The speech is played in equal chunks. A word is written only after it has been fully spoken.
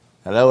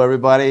Hello,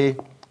 everybody.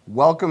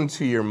 Welcome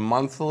to your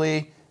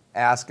monthly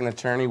Ask an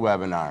Attorney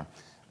webinar.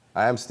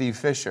 I am Steve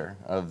Fisher.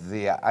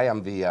 I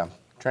am the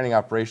Training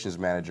Operations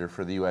Manager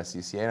for the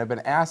USCCA, and I've been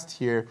asked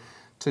here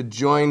to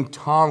join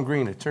Tom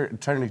Green,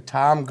 Attorney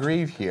Tom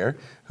Grieve here,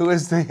 who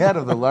is the head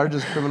of the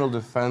largest criminal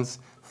defense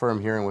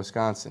firm here in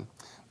Wisconsin.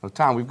 Well,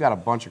 Tom, we've got a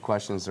bunch of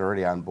questions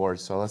already on board,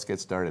 so let's get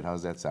started.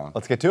 How's that sound?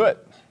 Let's get to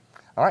it.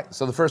 All right,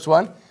 so the first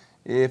one,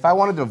 if I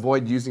wanted to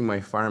avoid using my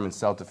firearm in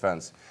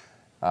self-defense,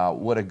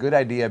 would a good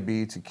idea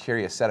be to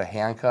carry a set of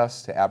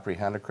handcuffs to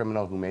apprehend a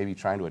criminal who may be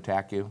trying to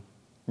attack you?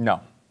 No.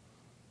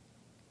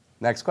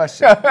 Next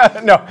question.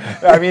 No,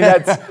 I mean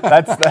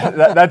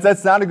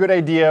that's not a good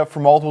idea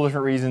for multiple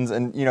different reasons,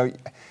 and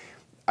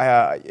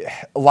a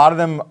lot of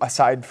them,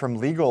 aside from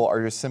legal,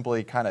 are just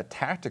simply kind of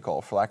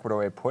tactical, for lack of a better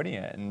way of putting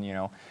it. And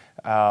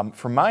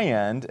from my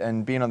end,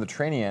 and being on the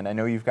training end, I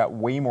know you've got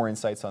way more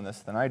insights on this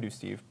than I do,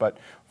 Steve. But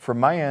from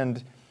my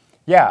end,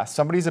 yeah,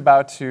 somebody is in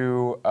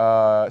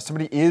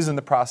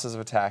the process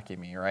of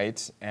attacking me,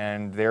 right?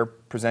 And they're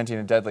presenting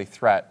a deadly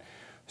threat.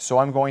 So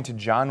I'm going to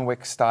John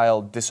Wick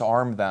style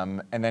disarm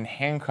them and then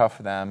handcuff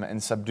them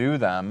and subdue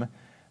them.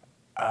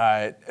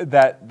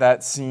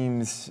 That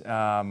seems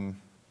a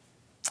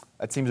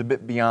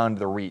bit beyond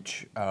the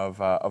reach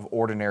of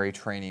ordinary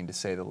training, to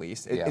say the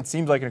least. It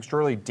seems like an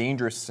extraordinarily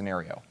dangerous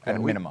scenario at a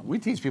minimum. We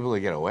teach people to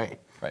get away,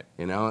 right?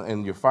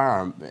 And your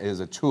firearm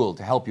is a tool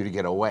to help you to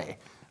get away,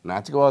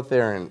 not to go out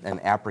there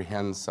and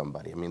apprehend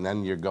somebody. I mean,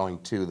 then you're going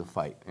to the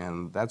fight,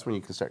 and that's when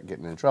you can start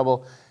getting in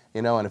trouble.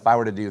 And if I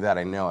were to do that,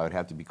 I know I would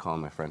have to be calling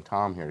my friend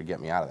Tom here to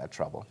get me out of that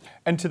trouble.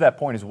 And to that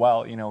point as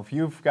well, if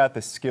you've got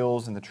the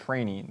skills and the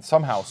training,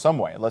 somehow, some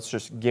way, let's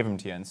just give them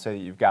to you and say that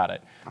you've got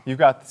it. You've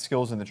got the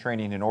skills and the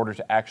training in order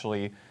to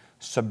actually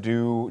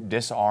subdue,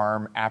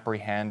 disarm,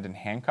 apprehend, and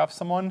handcuff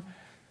someone.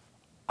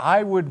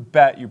 I would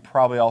bet you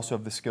probably also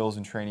have the skills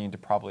and training to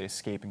probably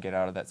escape and get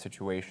out of that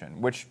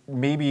situation, which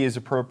maybe is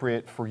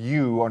appropriate for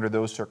you under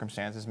those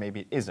circumstances,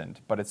 maybe it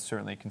isn't, but it's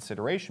certainly a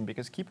consideration,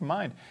 because keep in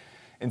mind,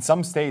 in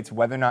some states,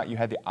 whether or not you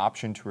had the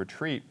option to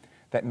retreat,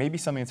 that may be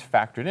something that's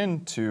factored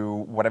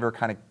into whatever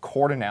kind of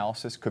court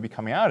analysis could be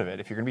coming out of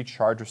it if you're going to be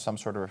charged with some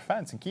sort of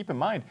offense. And keep in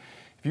mind,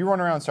 if you run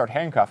around and start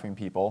handcuffing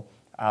people,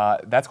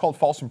 that's called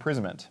false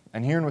imprisonment.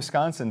 And here in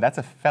Wisconsin, that's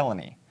a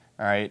felony.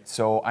 All right,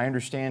 so I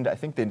understand, I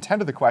think the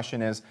intent of the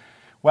question is,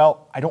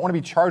 well, I don't want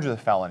to be charged with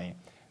a felony,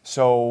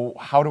 so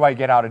how do I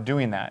get out of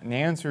doing that? And the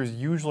answer is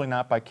usually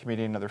not by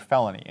committing another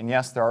felony. And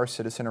yes, there are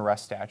citizen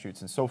arrest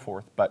statutes and so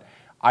forth, but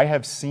I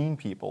have seen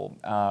people,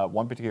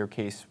 one particular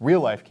case,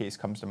 real life case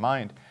comes to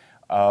mind,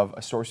 of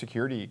a store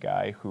security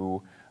guy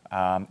who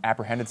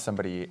apprehended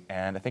somebody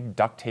and I think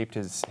duct taped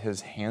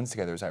his hands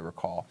together, as I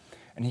recall.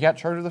 And he got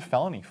charged with a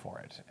felony for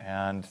it.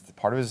 And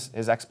part of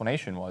his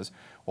explanation was,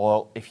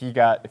 well, if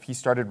he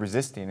started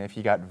resisting, if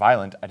he got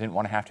violent, I didn't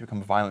want to have to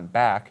become violent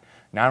back,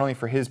 not only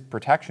for his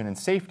protection and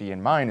safety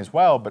and mine as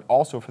well, but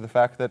also for the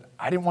fact that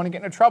I didn't want to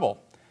get into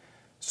trouble.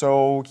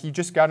 So he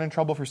just got in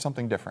trouble for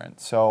something different.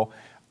 So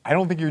I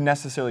don't think you're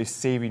necessarily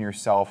saving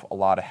yourself a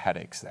lot of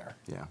headaches there.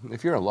 Yeah,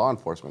 if you're a law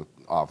enforcement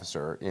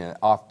officer in an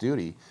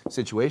off-duty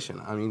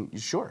situation, I mean,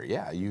 sure,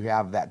 yeah, you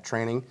have that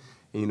training.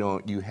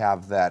 You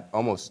have that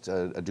almost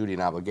a duty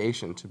and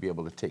obligation to be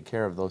able to take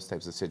care of those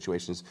types of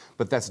situations,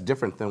 but that's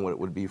different than what it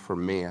would be for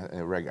me,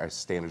 a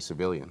standard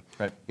civilian.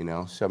 Right.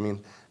 So I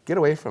mean, get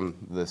away from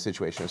the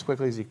situation as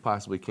quickly as you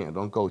possibly can.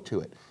 Don't go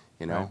to it.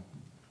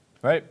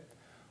 Right.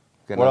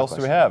 What else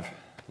do we have?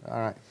 All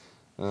right.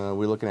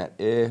 We're looking at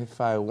if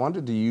I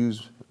wanted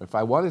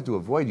to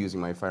avoid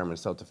using my firearm in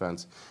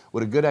self-defense,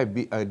 would a good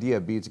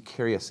idea be to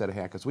carry a set of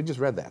handcuffs? We just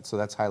read that, so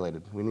that's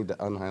highlighted. We need to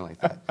unhighlight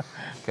that.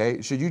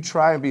 Okay. Should you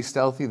try and be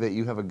stealthy that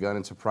you have a gun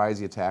and surprise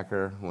the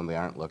attacker when they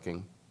aren't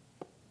looking?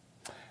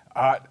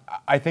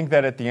 I think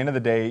that at the end of the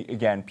day,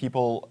 again,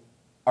 people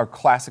are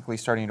classically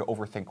starting to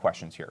overthink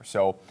questions here.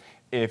 So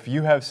if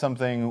you have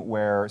something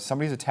where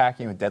somebody's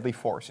attacking with deadly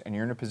force and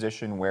you're in a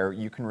position where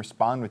you can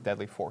respond with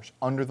deadly force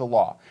under the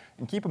law,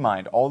 and keep in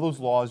mind, all those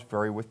laws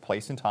vary with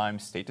place and time,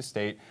 state to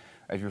state.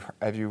 As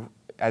you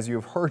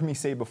have heard me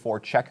say before,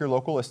 check your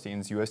local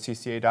listings,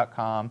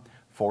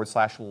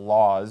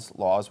 uscca.com/laws,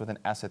 laws with an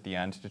S at the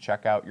end, to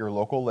check out your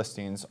local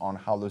listings on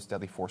how those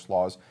deadly force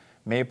laws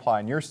may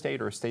apply in your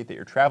state or a state that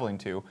you're traveling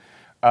to.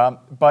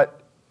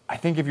 But I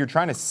think if you're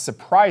trying to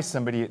surprise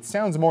somebody, it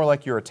sounds more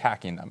like you're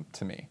attacking them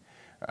to me.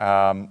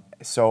 I'm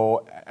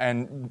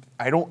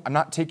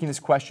not taking this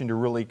question to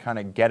really kind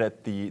of get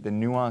at the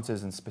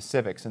nuances and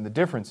specifics and the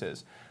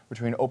differences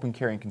between open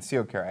carry and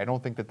concealed carry. I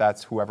don't think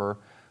that's whoever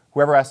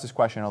asked this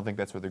question, I don't think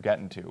that's what they're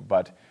getting to.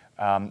 But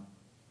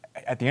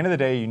at the end of the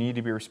day, you need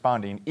to be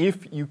responding.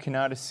 If you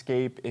cannot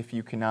escape, if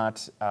you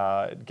cannot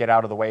get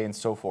out of the way and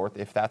so forth,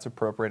 if that's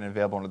appropriate and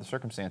available under the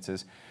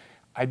circumstances,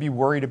 I'd be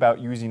worried about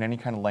using any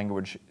kind of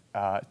language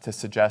to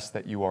suggest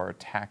that you are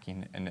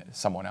attacking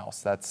someone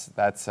else. That's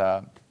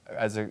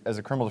as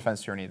a criminal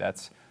defense attorney,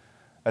 that's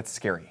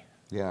scary.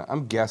 Yeah,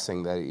 I'm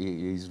guessing that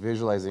he's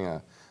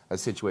visualizing a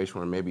situation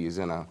where maybe he's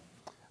in a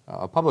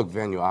public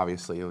venue,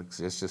 obviously. Let's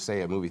just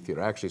say a movie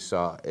theater. I actually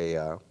saw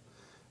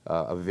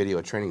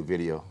a training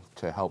video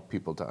to help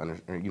people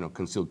to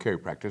concealed carry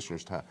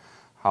practitioners to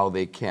how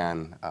they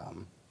can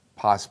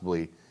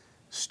possibly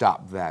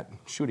stop that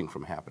shooting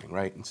from happening,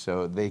 right? And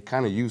so they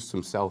kind of use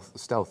some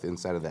stealth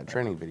inside of that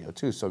training video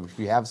too. So if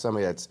you have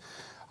somebody that's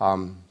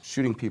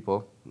shooting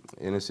people,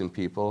 innocent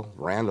people,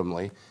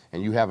 randomly,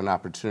 and you have an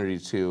opportunity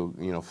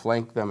to,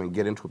 flank them and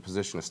get into a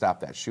position to stop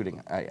that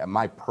shooting,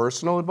 my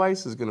personal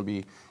advice is going to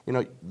be,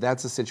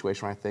 that's a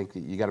situation where I think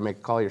you got to make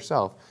a call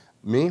yourself.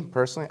 Me,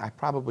 personally, I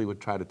probably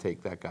would try to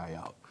take that guy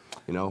out.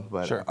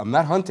 But Sure. I'm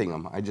not hunting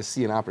them. I just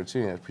see an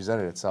opportunity that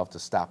presented itself to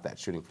stop that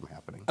shooting from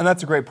happening. And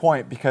that's a great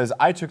point, because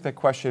I took that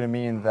question to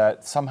mean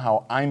that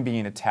somehow I'm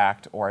being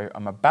attacked or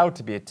I'm about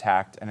to be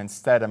attacked, and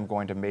instead I'm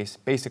going to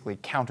basically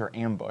counter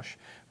ambush.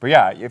 But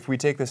yeah, if we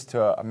take this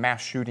to a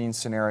mass shooting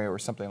scenario or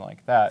something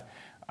like that,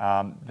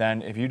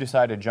 then if you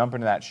decide to jump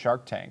into that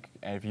shark tank,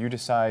 and if you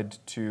decide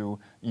to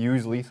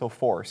use lethal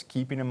force,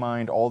 keeping in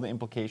mind all the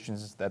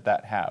implications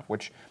that have,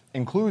 which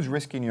includes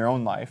risking your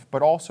own life,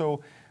 but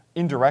also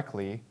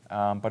indirectly,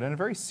 but in a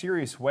very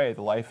serious way,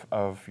 the life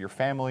of your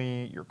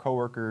family, your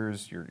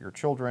coworkers, your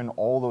children,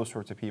 all those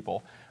sorts of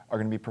people are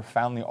going to be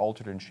profoundly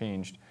altered and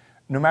changed,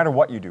 no matter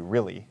what you do,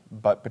 really,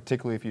 but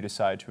particularly if you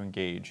decide to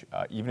engage,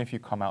 even if you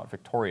come out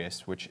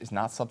victorious, which is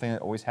not something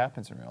that always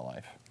happens in real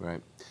life.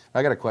 Right.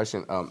 I got a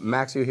question.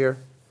 Max, you here?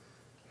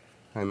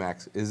 Hi,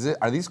 Max.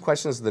 Are these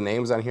questions the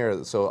names on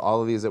here? So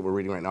all of these that we're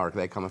reading right now, are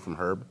they coming from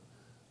Herb?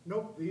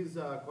 Nope, these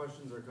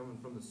questions are coming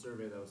from the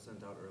survey that was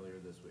sent out earlier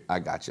this week. I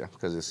gotcha,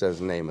 because it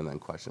says name and then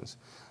questions.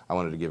 I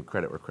wanted to give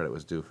credit where credit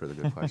was due for the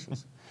good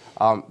questions.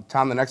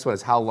 Tom, the next one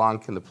is, how long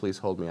can the police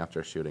hold me after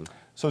a shooting?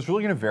 So it's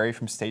really going to vary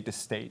from state to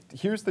state.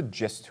 Here's the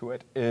gist to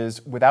it,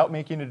 is without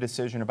making a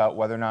decision about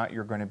whether or not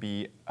you're going to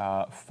be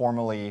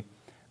formally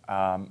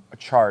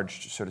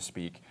charged, so to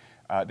speak,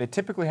 they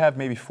typically have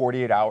maybe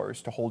 48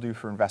 hours to hold you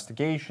for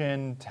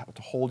investigation,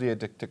 to hold you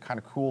to kind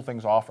of cool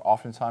things off.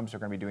 Oftentimes they're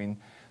going to be doing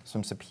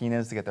some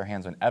subpoenas to get their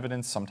hands on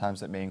evidence.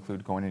 Sometimes that may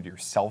include going into your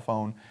cell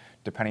phone,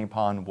 depending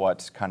upon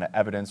what kind of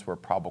evidence or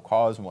probable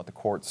cause and what the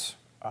court's,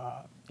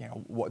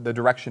 what the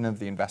direction of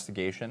the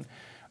investigation.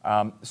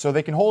 So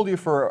they can hold you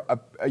for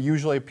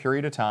usually a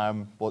period of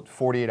time,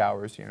 48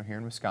 hours, here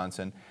in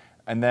Wisconsin,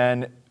 and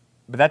then,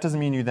 but that doesn't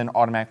mean you then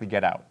automatically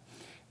get out.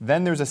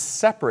 Then there's a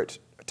separate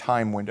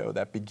time window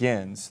that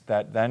begins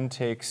that then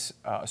takes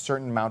a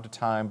certain amount of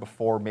time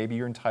before maybe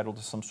you're entitled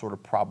to some sort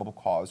of probable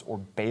cause or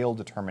bail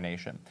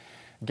determination.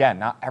 Again,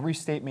 not every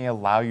state may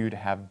allow you to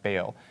have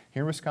bail.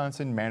 Here in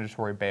Wisconsin,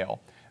 mandatory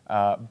bail,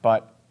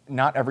 but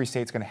not every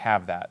state's going to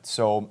have that.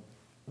 So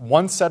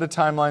one set of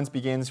timelines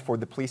begins for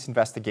the police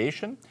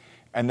investigation,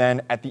 and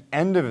then at the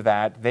end of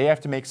that, they have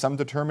to make some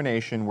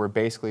determination where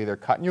basically they're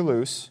cutting you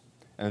loose,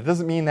 and it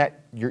doesn't mean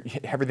that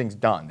everything's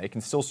done. They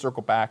can still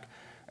circle back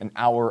an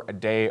hour, a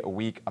day, a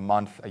week, a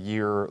month, a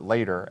year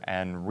later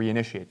and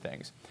reinitiate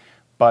things.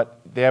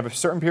 But they have a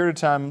certain period of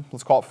time,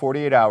 let's call it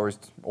 48 hours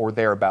or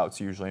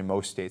thereabouts usually in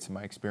most states in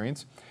my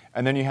experience.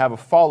 And then you have a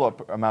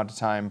follow-up amount of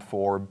time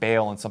for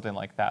bail and something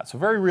like that. So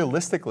very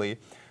realistically,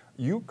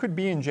 you could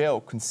be in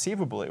jail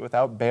conceivably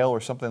without bail or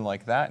something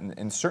like that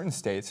in certain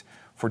states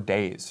for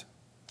days.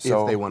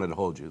 So if they wanted to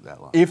hold you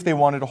that long. If they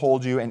wanted to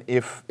hold you, and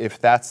if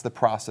that's the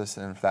process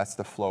and if that's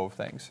the flow of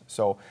things.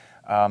 So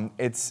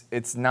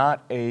it's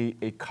not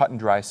a cut and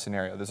dry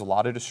scenario. There's a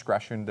lot of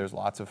discretion. There's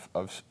lots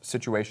of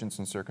situations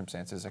and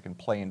circumstances that can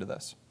play into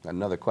this.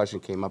 Another question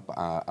came up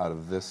out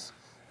of this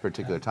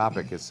particular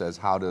topic. It says,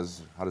 how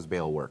does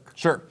bail work?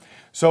 Sure.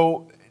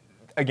 So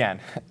again,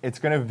 it's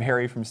going to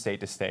vary from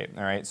state to state.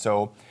 All right.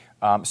 So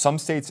some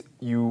states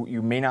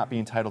you may not be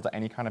entitled to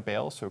any kind of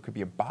bail, so it could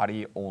be a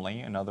body only.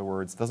 In other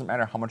words, it doesn't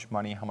matter how much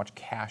money, how much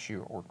cash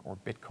you or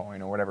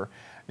Bitcoin or whatever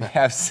you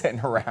have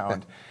sitting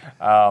around,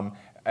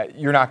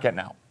 you're not getting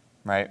out,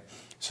 right?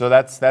 So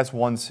that's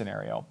one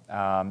scenario.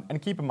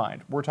 And keep in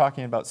mind, we're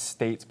talking about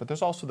states, but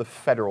there's also the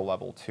federal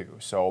level too.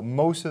 So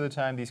most of the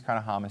time, these kind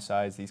of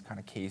homicides, these kind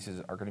of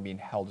cases are going to be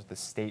held at the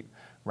state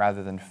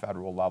rather than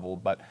federal level.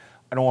 But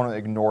I don't want to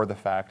ignore the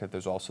fact that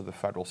there's also the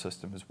federal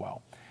system as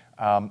well.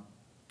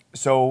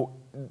 So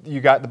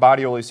you got the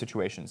body only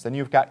situations. Then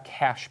you've got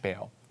cash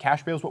bail.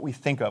 Cash bail is what we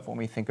think of when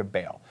we think of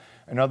bail.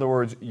 In other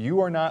words,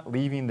 you are not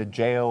leaving the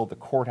jail, the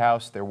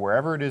courthouse,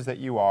 wherever it is that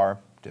you are,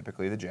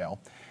 typically the jail,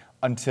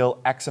 until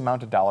X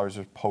amount of dollars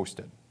are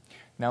posted.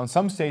 Now in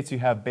some states you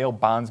have bail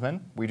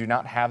bondsmen. We do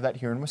not have that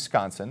here in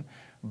Wisconsin,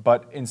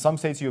 but in some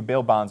states you have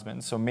bail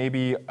bondsmen. So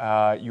maybe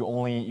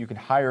you can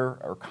hire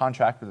or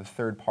contract with a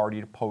third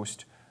party to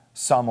post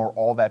some or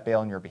all that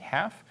bail on your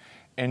behalf.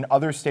 In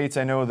other states,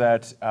 I know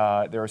that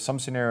there are some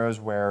scenarios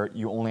where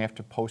you only have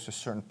to post a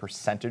certain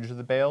percentage of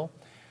the bail.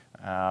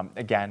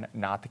 Again,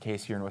 not the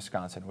case here in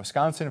Wisconsin.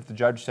 Wisconsin, if the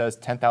judge says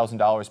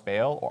 $10,000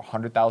 bail or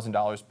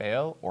 $100,000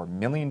 bail or $1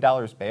 million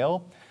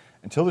bail,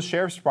 until the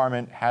sheriff's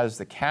department has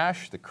the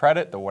cash, the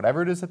credit, the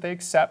whatever it is that they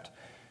accept,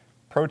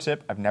 pro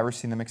tip, I've never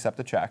seen them accept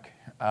a check,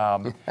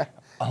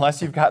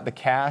 unless you've got the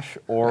cash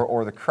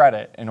or the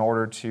credit in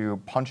order to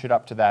punch it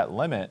up to that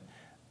limit,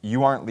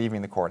 you aren't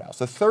leaving the courthouse.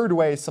 The third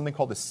way is something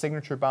called a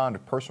signature bond, a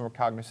personal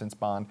recognizance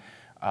bond.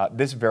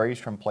 This varies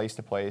from place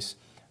to place,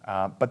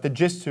 but the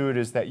gist to it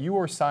is that you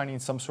are signing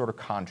some sort of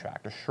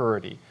contract, a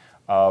surety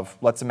of,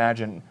 let's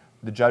imagine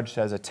the judge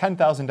says a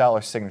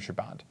 $10,000 signature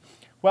bond.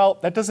 Well,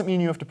 that doesn't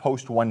mean you have to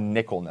post one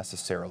nickel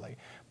necessarily,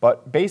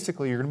 but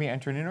basically you're going to be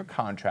entering into a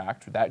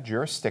contract with that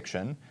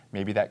jurisdiction,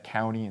 maybe that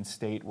county and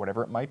state,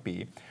 whatever it might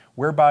be,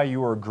 whereby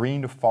you are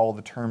agreeing to follow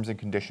the terms and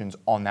conditions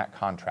on that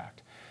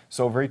contract.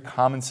 So a very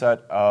common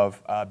set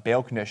of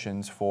bail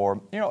conditions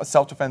for a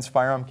self-defense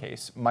firearm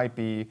case might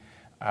be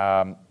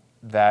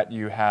that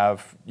you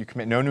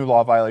commit no new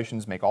law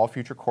violations, make all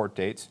future court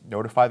dates,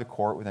 notify the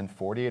court within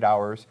 48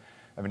 hours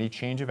of any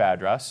change of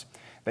address,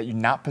 that you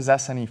not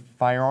possess any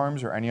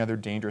firearms or any other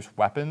dangerous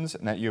weapons,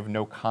 and that you have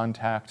no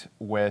contact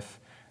with,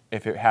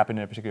 if it happened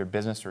in a particular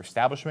business or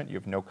establishment, you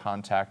have no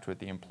contact with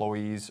the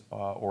employees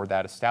or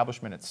that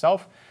establishment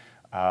itself.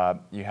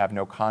 You have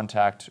no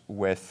contact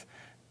with,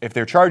 if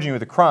they're charging you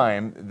with a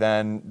crime,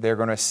 then they're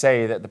going to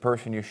say that the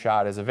person you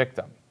shot is a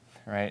victim,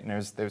 right? And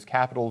there's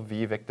capital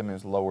V victim,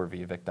 there's lower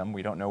V victim.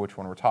 We don't know which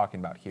one we're talking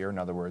about here. In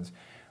other words,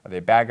 are they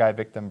a bad guy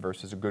victim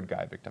versus a good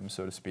guy victim,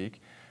 so to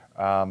speak?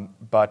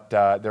 But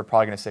they're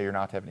probably going to say you're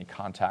not to have any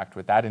contact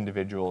with that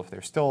individual if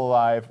they're still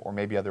alive, or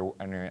maybe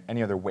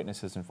any other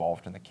witnesses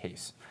involved in the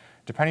case.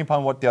 Depending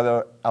upon what the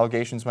other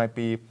allegations might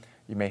be,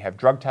 you may have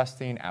drug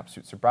testing,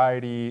 absolute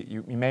sobriety,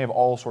 you may have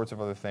all sorts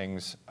of other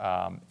things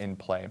in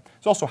play.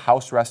 There's also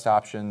house arrest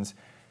options.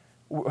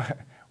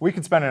 We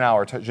could spend an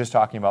hour just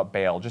talking about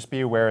bail. Just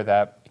be aware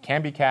that it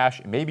can be cash,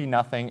 it may be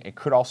nothing, it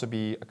could also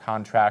be a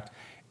contract.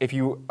 If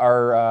you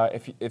are,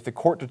 if the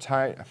court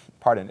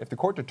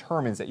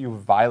determines that you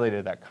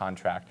violated that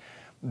contract,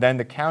 then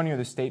the county or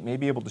the state may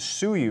be able to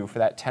sue you for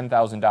that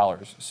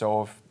 $10,000.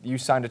 So if you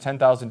signed a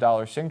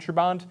 $10,000 signature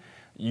bond,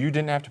 you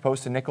didn't have to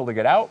post a nickel to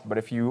get out. But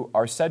if you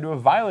are said to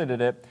have violated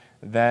it,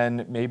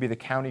 then maybe the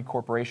county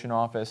corporation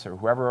office or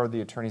whoever are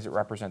the attorneys that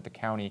represent the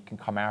county can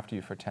come after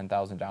you for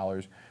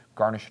 $10,000,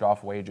 garnish it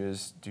off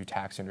wages, do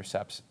tax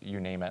intercepts, you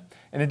name it,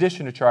 in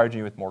addition to charging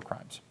you with more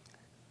crimes.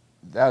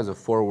 That was a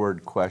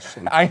four-word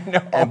question. I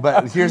know.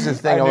 But here's the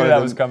thing. I knew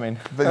that was coming.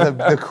 But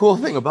the cool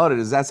thing about it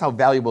is that's how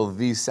valuable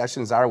these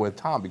sessions are with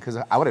Tom, because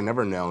I would have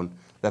never known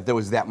that there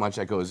was that much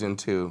that goes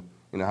into,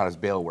 how does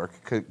bail work?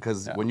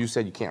 Because when you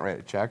said you can't write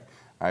a check,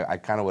 I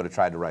kind of would have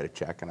tried to write a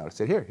check, and I would have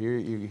said,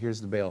 here's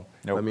the bail.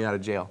 Nope. Let me out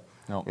of jail.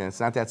 Nope. And it's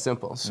not that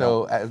simple.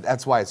 So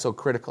that's why it's so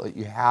critical that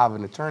you have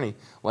an attorney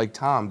like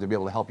Tom to be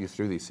able to help you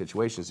through these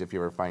situations if you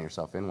ever find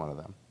yourself in one of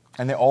them.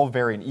 And they all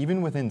vary, and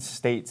even within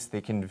states, they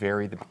can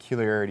vary. The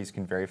peculiarities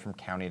can vary from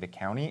county to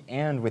county,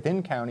 and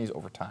within counties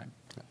over time.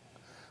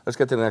 Let's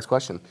get to the next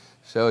question.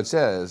 So it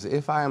says,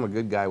 if I am a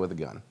good guy with a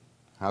gun,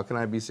 how can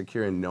I be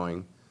secure in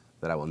knowing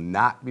that I will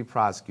not be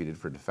prosecuted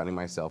for defending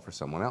myself or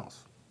someone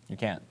else? You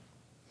can't.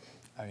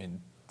 I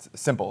mean, it's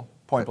simple,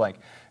 point blank.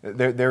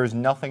 There is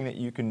nothing that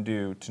you can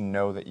do to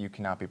know that you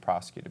cannot be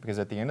prosecuted, because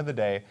at the end of the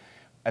day,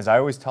 as I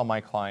always tell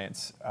my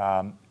clients,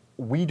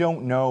 we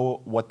don't know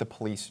what the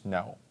police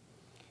know.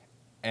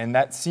 And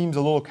that seems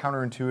a little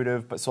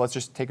counterintuitive, but so let's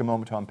just take a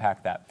moment to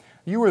unpack that.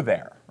 You were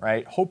there,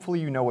 right? Hopefully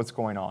you know what's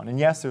going on. And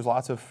yes, there's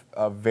lots of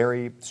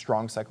very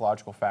strong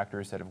psychological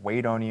factors that have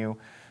weighed on you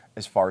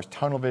as far as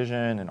tunnel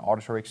vision and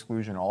auditory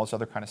exclusion and all this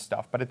other kind of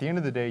stuff. But at the end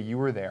of the day, you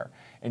were there.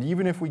 And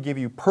even if we give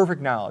you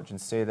perfect knowledge and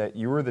say that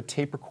you were the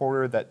tape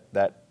recorder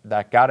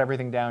that got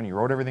everything down, you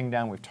wrote everything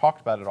down, we've talked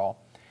about it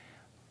all,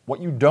 what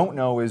you don't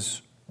know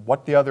is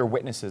what the other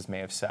witnesses may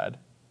have said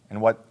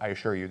and what, I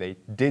assure you, they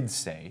did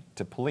say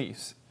to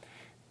police.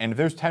 And if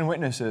there's 10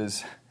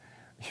 witnesses,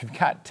 you've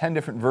got 10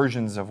 different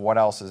versions of what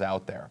else is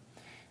out there.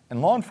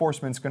 And law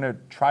enforcement's going to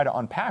try to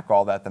unpack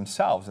all that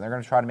themselves, and they're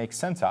going to try to make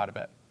sense out of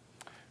it.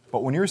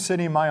 But when you're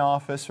sitting in my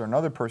office or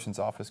another person's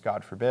office,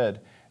 God forbid,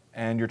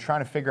 and you're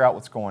trying to figure out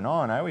what's going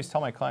on, I always tell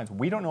my clients,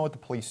 we don't know what the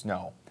police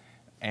know.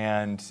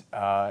 And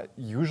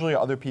usually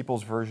other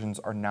people's versions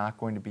are not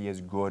going to be as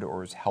good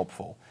or as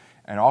helpful.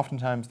 And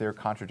oftentimes they're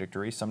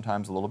contradictory,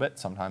 sometimes a little bit,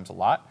 sometimes a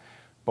lot.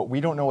 But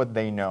we don't know what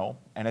they know.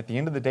 And at the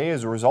end of the day,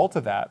 as a result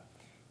of that,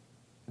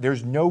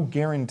 there's no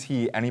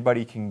guarantee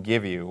anybody can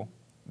give you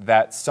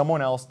that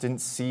someone else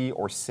didn't see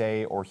or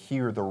say or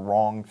hear the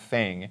wrong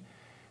thing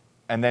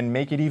and then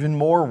make it even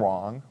more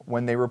wrong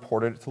when they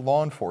reported it to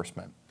law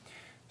enforcement.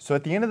 So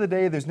at the end of the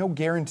day, there's no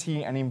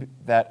guarantee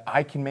that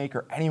I can make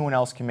or anyone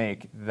else can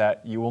make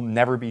that you will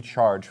never be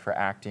charged for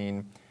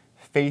acting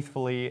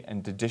faithfully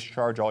and to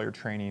discharge all your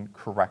training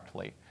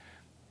correctly.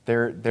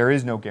 There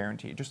is no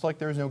guarantee, just like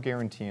there is no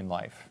guarantee in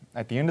life.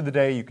 At the end of the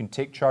day, you can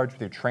take charge with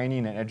your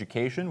training and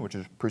education, which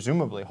is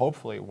presumably,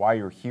 hopefully, why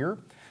you're here,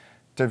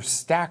 to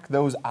stack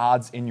those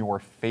odds in your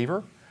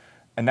favor.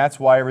 And that's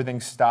why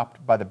everything's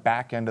stopped by the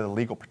back end of the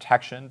legal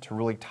protection to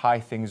really tie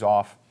things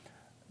off,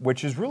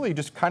 which is really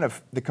just kind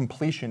of the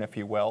completion, if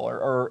you will,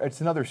 or it's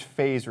another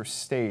phase or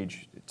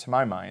stage, to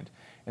my mind,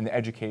 in the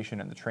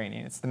education and the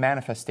training. It's the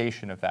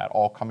manifestation of that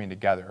all coming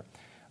together.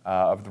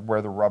 Of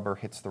where the rubber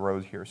hits the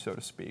road here, so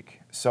to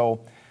speak.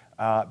 So,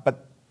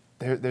 but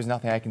there's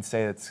nothing I can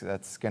say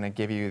that's going to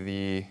give you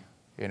the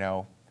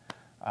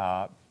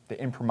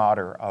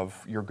imprimatur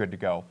of you're good to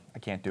go. I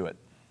can't do it.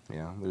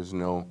 Yeah, there's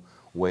no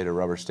way to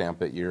rubber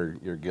stamp it. You're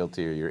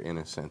guilty or you're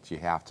innocent. You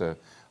have to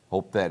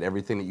hope that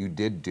everything that you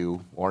did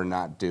do or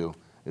not do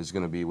is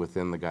going to be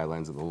within the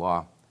guidelines of the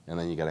law. And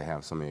then you got to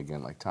have somebody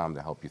again like Tom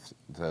to help you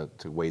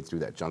to wade through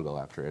that jungle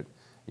after it.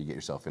 You get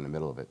yourself in the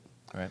middle of it.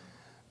 Right.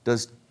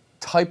 Does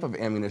type of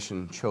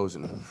ammunition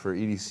chosen for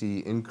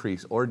EDC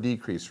increase or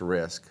decrease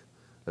risk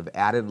of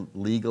added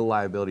legal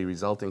liability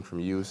resulting from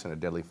use in a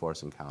deadly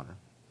force encounter?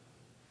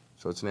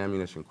 So it's an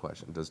ammunition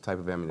question. Does type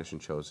of ammunition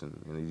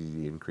chosen in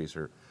EDC increase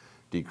or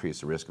decrease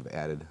the risk of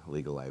added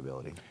legal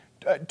liability?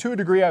 To a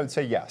degree, I would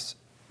say yes.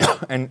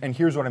 and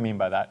here's what I mean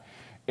by that.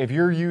 If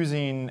you're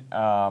using,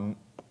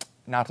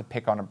 not to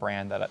pick on a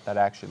brand that I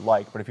actually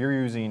like, but if you're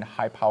using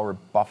high-powered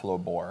buffalo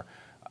bore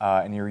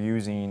and you're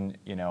using,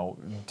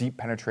 deep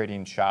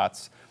penetrating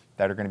shots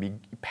that are going to be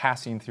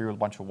passing through a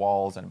bunch of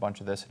walls and a bunch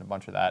of this and a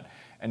bunch of that.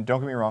 And don't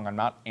get me wrong, I'm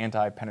not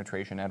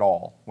anti-penetration at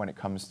all when it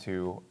comes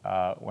to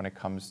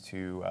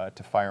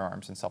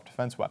firearms and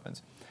self-defense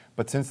weapons.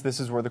 But since this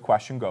is where the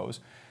question goes,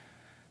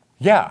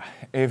 yeah,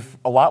 if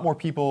a lot more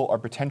people are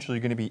potentially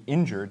going to be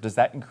injured, does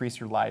that increase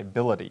your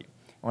liability?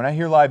 When I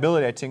hear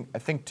liability, I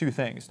think two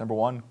things. Number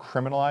one,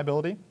 criminal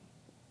liability.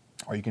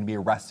 Are you going to be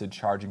arrested,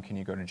 charged, and can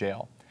you go to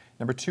jail?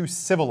 Number two,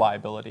 civil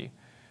liability.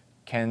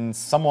 Can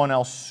someone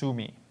else sue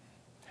me?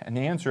 And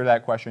the answer to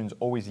that question is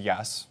always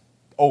yes.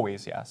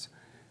 Always yes.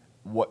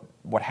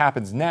 What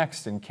happens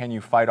next, and can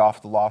you fight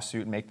off the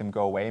lawsuit and make them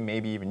go away?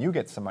 Maybe even you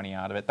get some money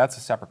out of it. That's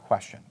a separate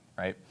question,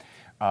 right?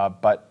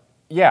 But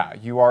yeah,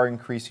 you are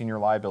increasing your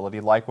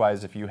liability.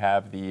 Likewise, if you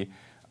have the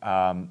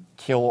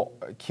kill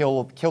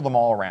them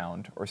all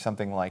around or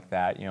something like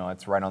that,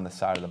 it's right on the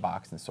side of the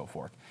box and so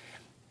forth.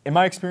 In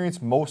my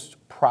experience, most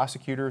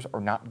prosecutors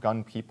are not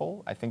gun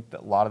people. I think that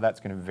a lot of that's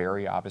going to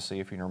vary, obviously,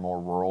 if you're in a more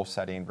rural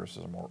setting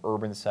versus a more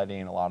urban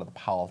setting, a lot of the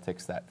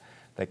politics that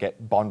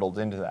get bundled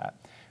into that.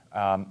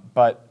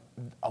 But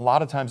a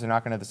lot of times they're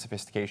not going to have the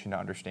sophistication to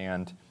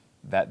understand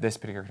that this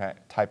particular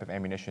type of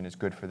ammunition is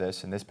good for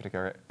this and this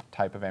particular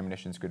type of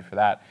ammunition is good for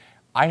that.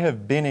 I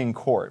have been in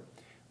court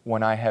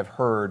when I have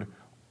heard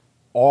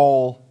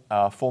all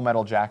Full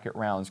Metal Jacket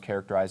rounds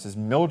characterized as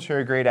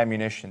military-grade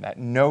ammunition that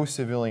no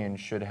civilian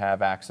should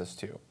have access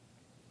to.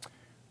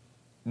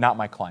 Not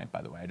my client,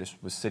 by the way. I just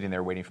was sitting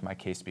there waiting for my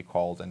case to be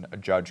called, and a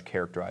judge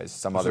characterized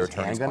some other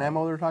attorney's handgun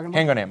ammo they're talking about?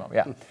 Handgun ammo,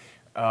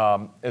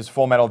 yeah. Is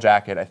Full Metal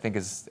Jacket, I think,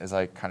 as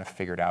I kind of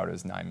figured out,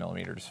 is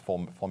 9mm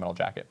Full Metal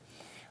Jacket.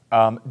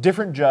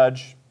 Different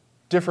judge,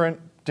 different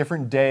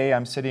day.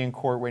 I'm sitting in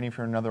court waiting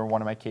for another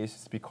one of my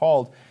cases to be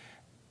called,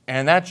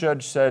 and that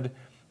judge said,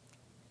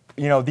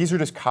 these are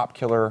just cop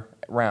killer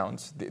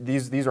rounds.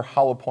 These are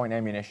hollow point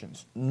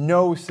ammunitions.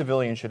 No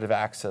civilian should have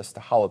access to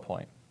hollow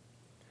point.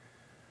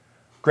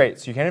 Great,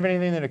 so you can't have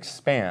anything that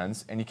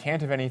expands, and you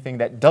can't have anything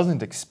that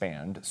doesn't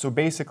expand. So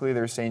basically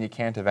they're saying you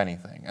can't have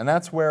anything. And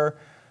that's where,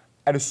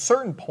 at a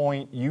certain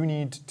point, you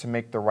need to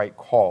make the right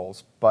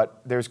calls,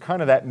 but there's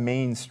kind of that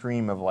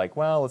mainstream of like,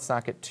 well, let's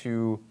not get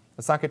too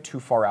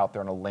far out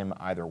there on a limb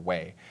either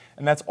way.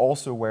 And that's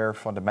also where,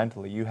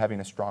 fundamentally, you having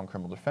a strong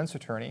criminal defense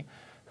attorney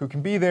who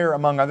can be there,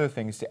 among other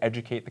things, to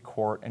educate the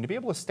court and to be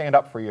able to stand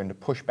up for you and to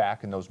push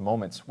back in those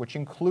moments, which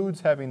includes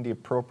having the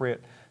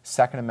appropriate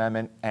Second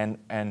Amendment and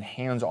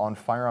hands-on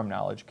firearm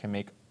knowledge, can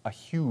make a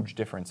huge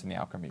difference in the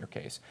outcome of your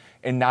case.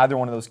 In neither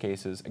one of those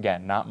cases,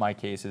 again, not my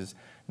cases,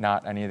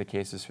 not any of the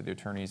cases for the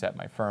attorneys at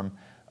my firm,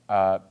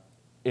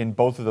 in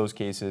both of those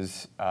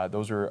cases,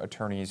 those are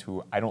attorneys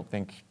who I don't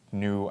think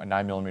knew a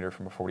 9mm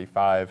from a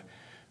 .45,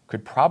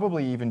 could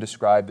probably even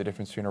describe the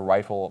difference between a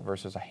rifle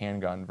versus a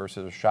handgun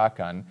versus a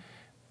shotgun,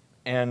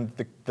 and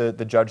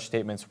the judge's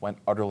statements went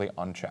utterly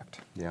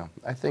unchecked. Yeah,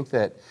 I think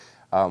that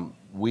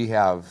we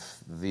have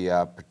the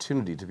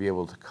opportunity to be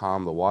able to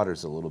calm the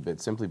waters a little bit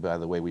simply by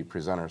the way we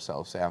present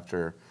ourselves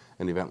after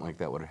an event like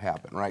that would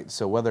happen, right?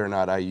 So whether or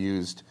not I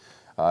used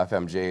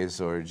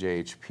FMJs or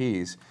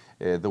JHPs,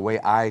 the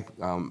way I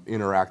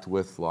interact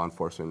with law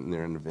enforcement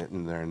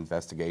in their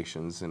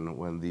investigations, and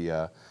when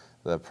the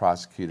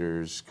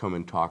prosecutors come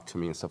and talk to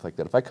me and stuff like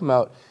that. If I come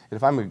out, and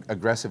if I'm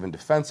aggressive and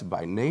defensive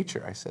by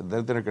nature, I said,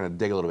 they're going to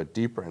dig a little bit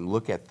deeper and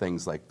look at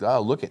things like, oh,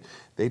 look at,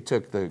 they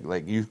took the,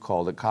 like you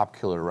called it, cop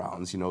killer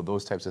rounds,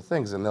 those types of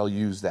things, and they'll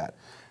use that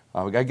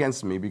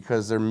against me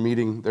because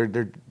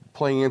they're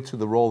playing into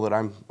the role that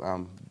I'm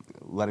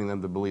letting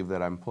them to believe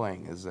that I'm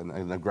playing as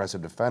an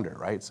aggressive defender,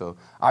 right? So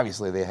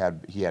obviously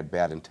he had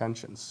bad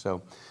intentions.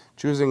 So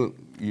choosing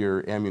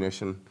your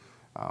ammunition,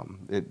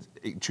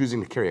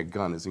 choosing to carry a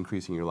gun is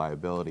increasing your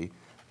liability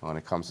when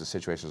it comes to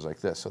situations like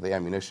this. So the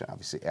ammunition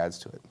obviously adds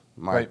to it.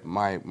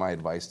 My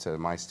advice to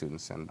my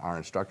students and our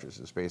instructors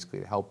is basically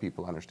to help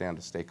people understand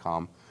to stay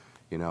calm,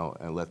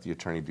 and let the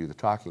attorney do the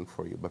talking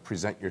for you, but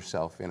present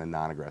yourself in a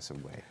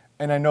non-aggressive way.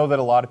 And I know that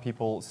a lot of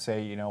people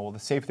say, well, the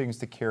safe thing is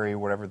to carry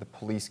whatever the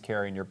police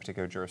carry in your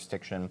particular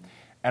jurisdiction.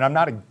 And I'm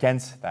not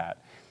against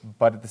that.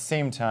 But at the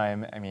same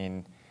time, I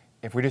mean,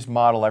 if we just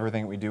model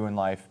everything we do in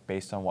life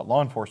based on what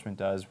law enforcement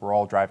does, we're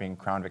all driving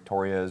Crown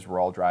Victorias, we're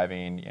all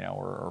driving,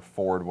 or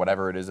Ford,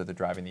 whatever it is that they're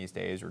driving these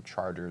days, or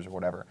Chargers or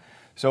whatever.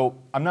 So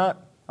I'm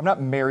not I'm not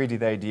married to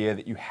the idea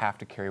that you have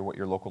to carry what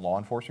your local law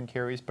enforcement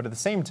carries, but at the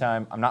same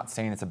time, I'm not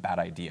saying it's a bad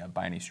idea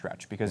by any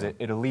stretch, because it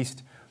at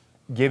least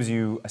gives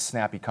you a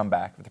snappy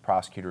comeback if the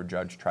prosecutor or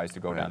judge tries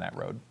to go down that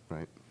road.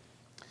 Right.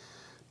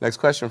 Next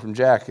question from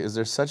Jack. Is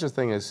there such a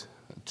thing as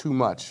too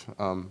much,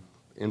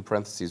 in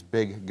parentheses,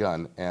 big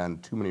gun,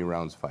 and too many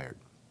rounds fired?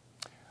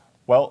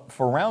 Well,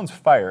 for rounds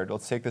fired,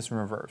 let's take this in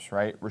reverse,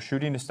 right? We're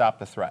shooting to stop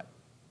the threat,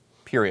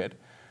 period.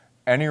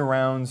 Any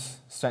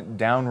rounds sent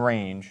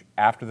downrange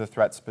after the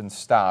threat's been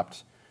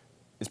stopped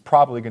is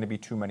probably going to be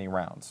too many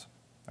rounds,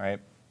 all right?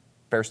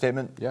 Fair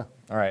statement? Yeah.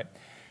 All right.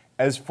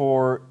 As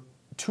for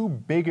too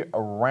big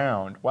a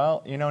round,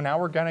 well, you know, now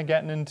we're kind of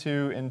getting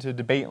into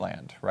debate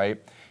land,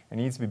 right? It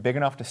needs to be big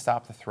enough to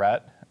stop the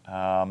threat,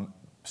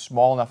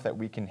 small enough that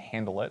we can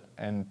handle it,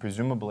 and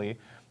presumably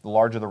the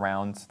larger the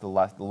rounds, the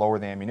lower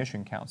the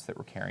ammunition counts that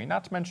we're carrying.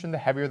 Not to mention the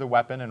heavier the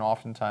weapon, and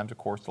oftentimes, of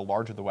course, the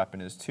larger the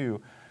weapon is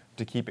too,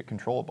 to keep it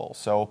controllable.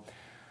 So,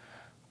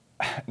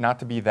 not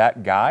to be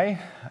that guy,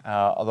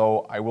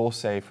 although I will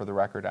say for the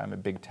record, I'm a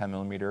big 10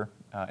 millimeter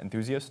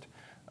enthusiast.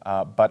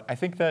 But I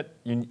think that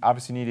you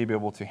obviously need to be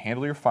able to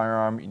handle your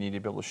firearm. You need to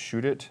be able to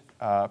shoot it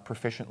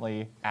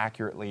proficiently,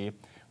 accurately,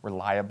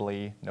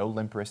 reliably, no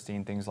limp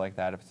wristing, things like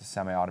that if it's a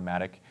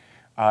semi-automatic.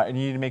 And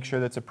you need to make sure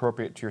that's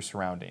appropriate to your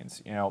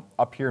surroundings. You know,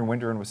 up here in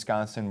winter in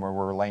Wisconsin, where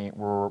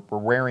we're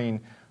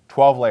wearing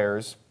 12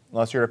 layers,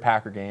 unless you're at a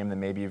Packer game, then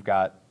maybe you've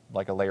got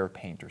like a layer of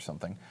paint or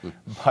something.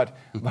 But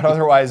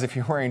otherwise, if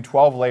you're wearing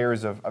 12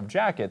 layers of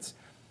jackets,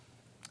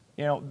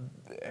 you know,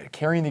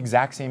 carrying the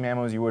exact same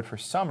ammo as you would for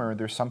summer,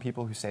 there's some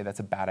people who say that's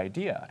a bad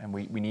idea, and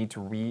we need to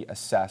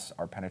reassess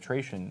our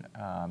penetration.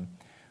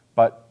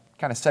 But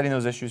kind of setting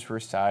those issues for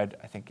aside,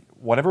 I think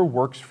whatever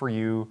works for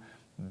you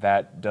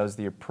that does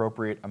the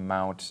appropriate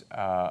amount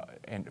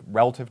and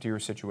relative to your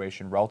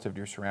situation, relative to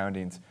your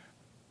surroundings,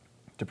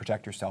 to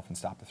protect yourself and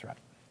stop the threat.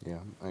 Yeah,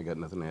 I got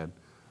nothing to add.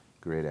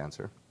 Great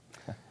answer.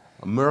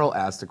 Merle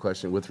asked a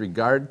question with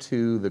regard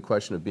to the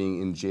question of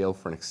being in jail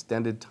for an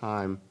extended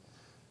time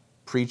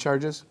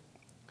pre-charges.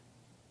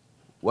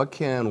 What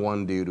can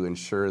one do to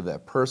ensure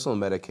that personal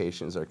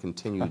medications are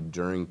continued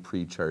during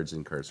pre-charge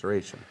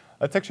incarceration?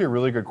 That's actually a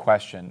really good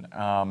question,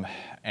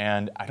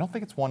 and I don't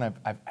think it's one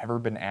I've ever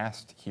been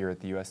asked here at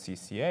the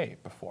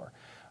USCCA before.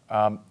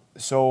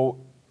 So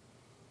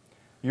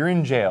you're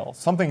in jail,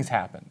 something's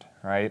happened,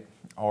 right?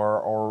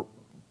 Or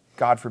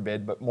God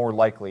forbid, but more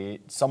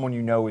likely, someone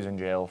you know is in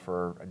jail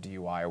for a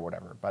DUI or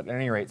whatever. But at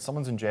any rate,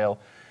 someone's in jail,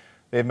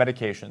 they have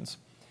medications.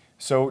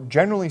 So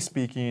generally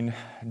speaking,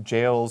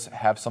 jails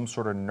have some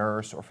sort of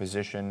nurse or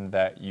physician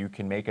that you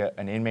can make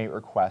an inmate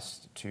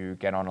request to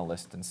get on a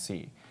list and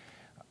see.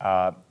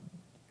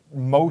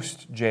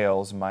 Most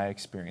jails, in my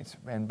experience,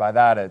 and by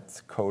that it's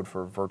code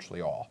for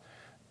virtually all,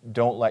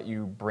 don't let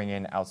you bring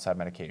in outside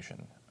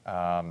medication.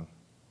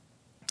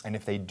 And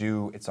if they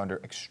do, it's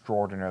under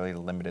extraordinarily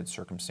limited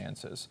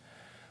circumstances.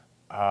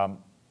 I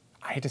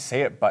hate to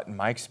say it, but in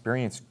my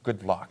experience,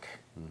 good luck.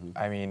 Mm-hmm.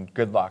 I mean,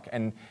 good luck.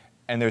 And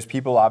there's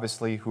people,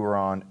 obviously, who are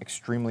on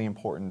extremely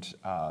important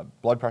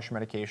blood pressure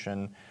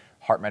medication,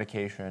 heart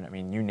medication, I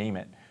mean, you name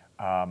it.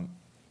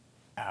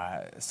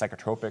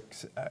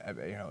 Psychotropics,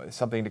 you know,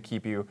 something to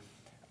keep you.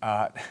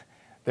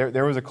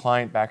 There was a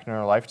client back in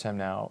our lifetime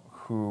now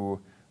who,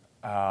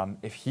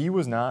 if he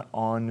was not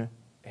on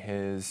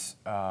his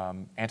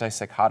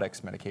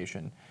antipsychotics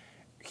medication,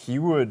 he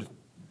would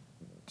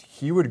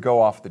go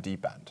off the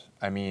deep end.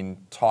 I mean,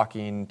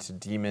 talking to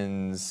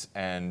demons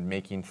and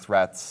making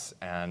threats,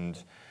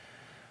 and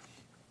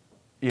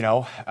you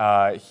know,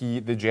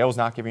 the jail's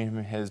not giving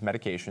him his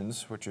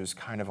medications, which is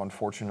kind of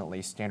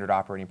unfortunately standard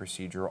operating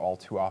procedure all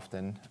too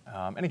often.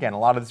 And again, a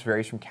lot of this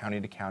varies from county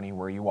to county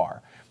where you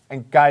are.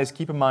 And guys,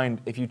 keep in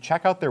mind, if you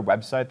check out their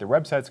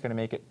website's going to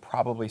make it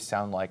probably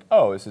sound like,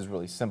 oh, this is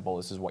really simple,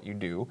 this is what you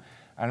do.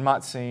 And I'm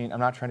not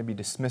trying to be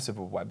dismissive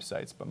of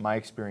websites, but my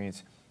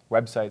experience,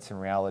 websites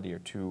and reality are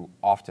two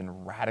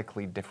often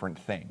radically different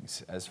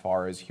things as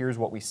far as here's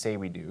what we say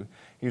we do,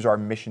 here's our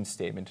mission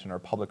statement and our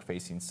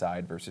public-facing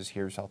side versus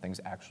here's how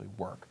things actually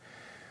work.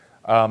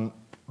 Yeah,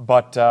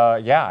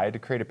 I had to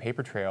create a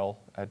paper trail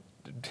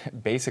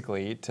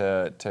basically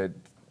to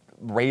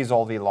raise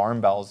all the alarm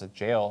bells at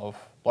jail of,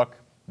 look,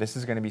 this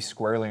is going to be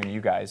squarely on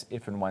you guys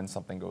if and when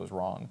something goes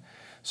wrong.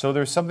 So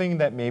there's something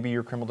that maybe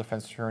your criminal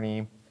defense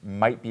attorney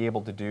might be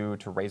able to do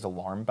to raise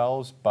alarm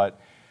bells, but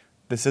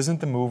this isn't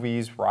the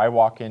movies where I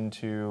walk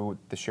into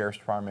the sheriff's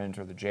department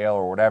or the jail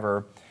or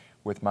whatever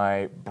with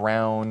my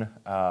brown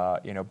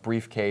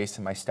briefcase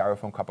and my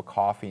styrofoam cup of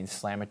coffee and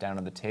slam it down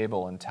on the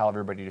table and tell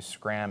everybody to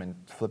scram and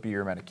flip you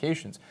your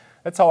medications.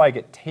 That's how I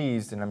get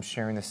tased and I'm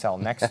sharing the cell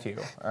next to you,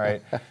 all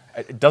right?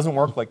 It doesn't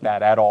work like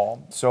that at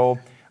all. So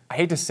I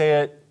hate to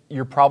say it,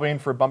 you're probably in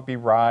for a bumpy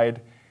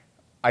ride.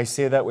 I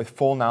say that with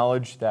full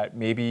knowledge that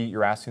maybe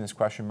you're asking this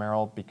question,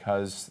 Merrill,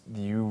 because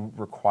you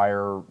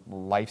require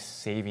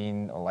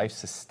life-saving or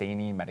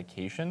life-sustaining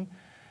medication.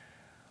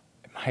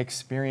 In my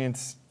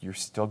experience, you're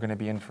still going to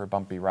be in for a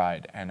bumpy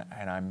ride, and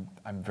I'm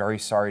very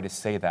sorry to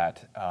say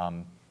that,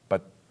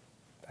 but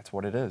that's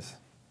what it is.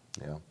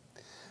 Yeah.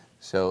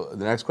 So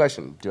the next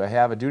question, do I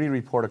have a duty to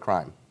report a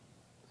crime?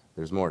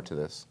 There's more to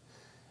this.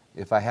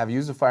 If I have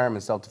used a firearm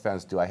in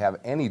self-defense, do I have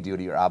any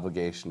duty or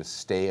obligation to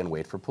stay and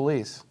wait for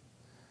police?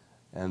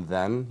 And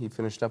then he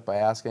finished up by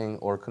asking,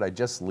 or could I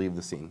just leave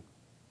the scene?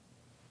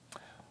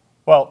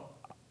 Well,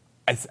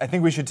 I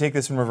think we should take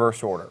this in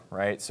reverse order,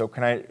 right? So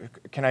can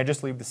I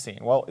just leave the scene?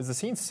 Well, is the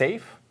scene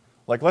safe?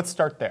 Like, let's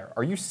start there.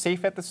 Are you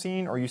safe at the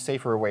scene, or are you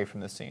safer away from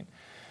the scene?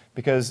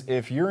 Because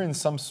if you're in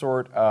some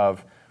sort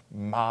of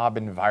mob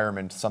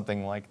environment,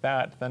 something like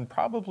that, then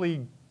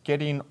probably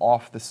getting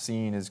off the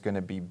scene is going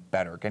to be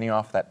better. Getting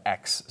off that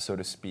X, so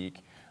to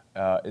speak,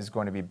 is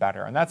going to be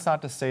better. And that's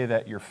not to say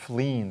that you're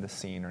fleeing the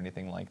scene or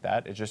anything like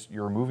that. It's just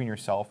you're removing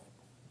yourself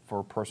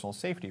for personal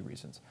safety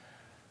reasons.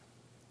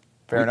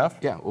 Fair enough?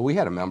 Yeah, well, we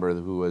had a member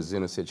who was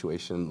in a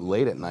situation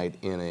late at night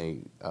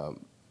in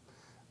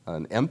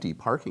an empty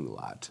parking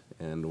lot,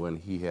 and when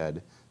he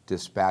had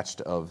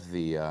dispatched of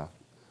the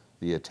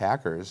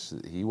attackers,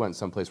 he went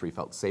someplace where he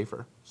felt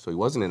safer. So he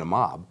wasn't in a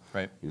mob.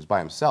 Right. He was by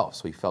himself,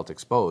 so he felt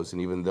exposed,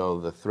 and even though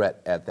the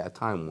threat at that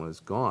time was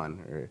gone,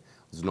 or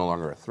was no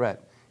longer a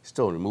threat, he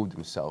still removed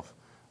himself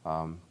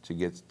to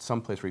get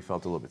someplace where he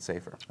felt a little bit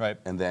safer. Right.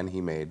 And then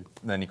he made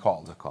Then he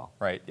called. the call.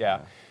 Right,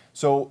 yeah.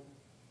 So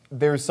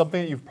there's something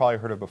that you've probably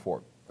heard of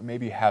before, or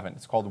maybe you haven't.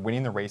 It's called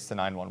winning the race to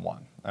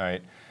 911, all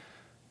right?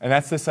 And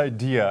that's this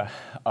idea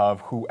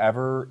of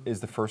whoever is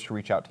the first to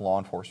reach out to law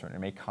enforcement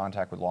and make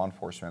contact with law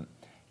enforcement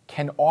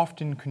can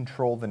often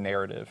control the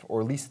narrative,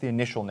 or at least the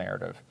initial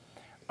narrative,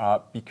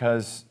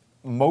 because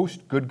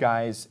most good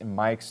guys, in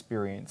my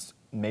experience,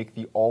 make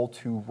the all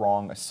too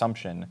wrong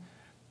assumption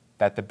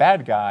that the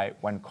bad guy,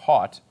 when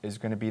caught, is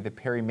going to be the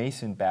Perry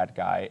Mason bad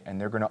guy, and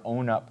they're going to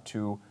own up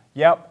to,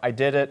 yep, I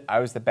did it, I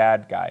was the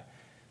bad guy.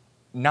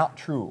 Not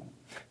true.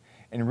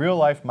 In real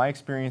life, my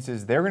experience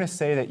is they're going to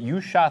say that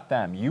you shot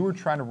them, you were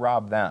trying to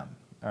rob them,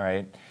 all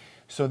right?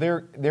 So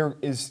there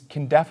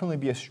can definitely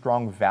be a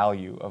strong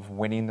value of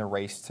winning the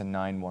race to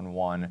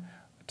 911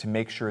 to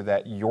make sure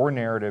that your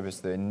narrative is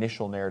the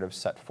initial narrative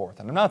set forth.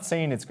 And I'm not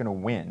saying it's going to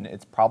win.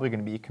 It's probably going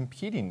to be a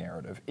competing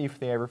narrative if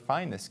they ever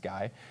find this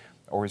guy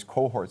or his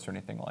cohorts or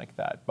anything like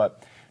that.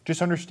 But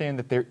just understand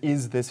that there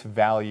is this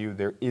value,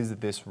 there is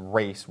this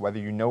race, whether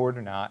you know it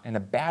or not. And a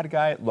bad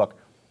guy, look,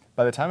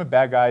 by the time a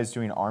bad guy is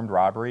doing armed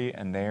robbery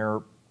and they're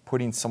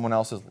putting someone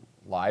else's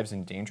lives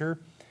in danger,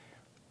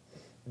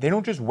 they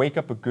don't just wake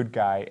up a good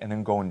guy and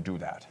then go and do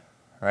that,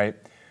 right?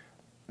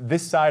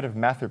 This side of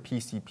meth or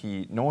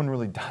PCP, no one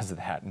really does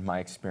that in my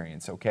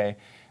experience, okay?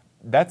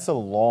 That's a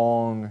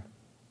long,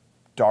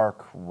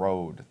 dark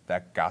road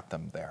that got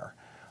them there.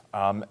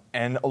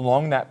 And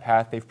along that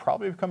path, they've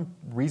probably become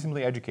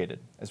reasonably educated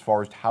as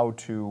far as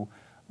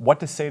what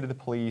to say to the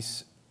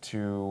police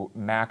to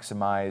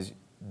maximize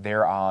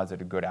their odds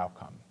at a good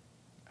outcome.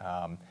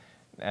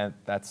 And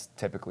that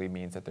typically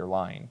means that they're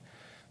lying.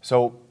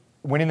 So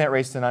winning that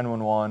race to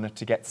 911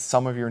 to get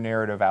some of your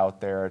narrative out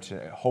there,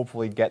 to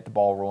hopefully get the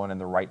ball rolling in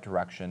the right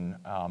direction,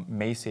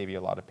 may save you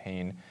a lot of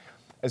pain.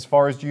 As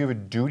far as do you have a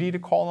duty to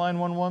call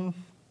 911?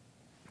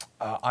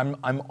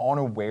 I'm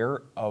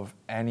unaware of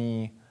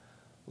any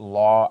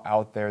law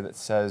out there that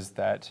says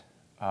that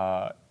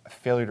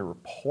failure to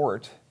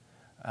report,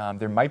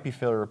 there might be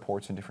failure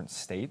reports in different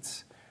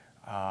states.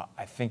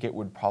 I think it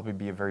would probably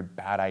be a very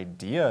bad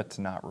idea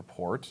to not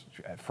report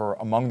for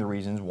among the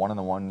reasons, one of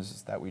the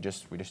ones that we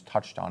just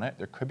touched on it.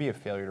 There could be a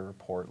failure to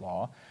report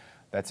law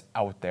that's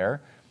out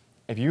there.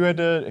 If you had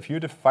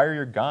to fire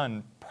your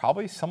gun,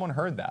 probably someone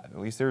heard that. At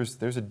least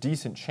there's a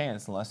decent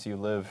chance, unless you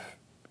live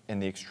in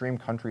the extreme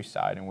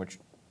countryside, in which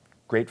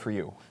great for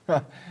you.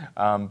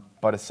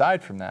 But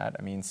aside from that,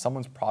 I mean,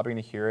 someone's probably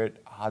going to hear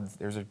it.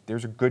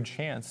 There's a good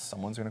chance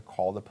someone's going to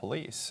call the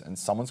police, and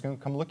someone's going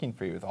to come looking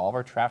for you with all of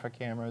our traffic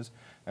cameras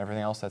and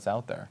everything else that's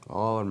out there.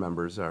 All our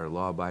members are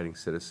law-abiding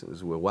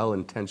citizens. We're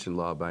well-intentioned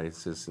law-abiding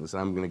citizens.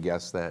 I'm going to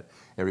guess that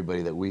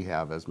everybody that we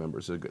have as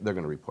members, they're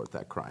going to report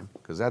that crime,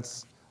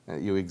 because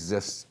you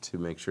exist to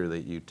make sure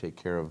that you take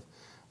care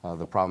of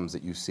the problems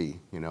that you see,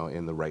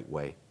 in the right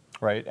way.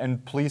 Right,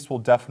 and police will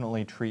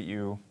definitely treat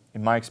you,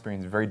 in my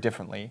experience, very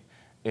differently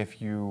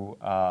if you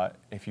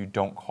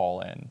don't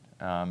call in,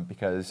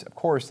 because of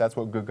course that's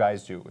what good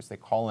guys do, is they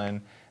call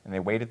in and they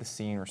wait at the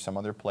scene or some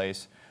other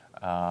place.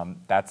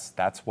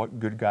 That's what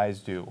good guys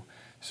do.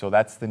 So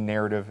that's the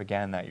narrative,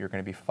 again, that you're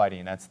going to be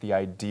fighting. That's the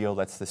ideal,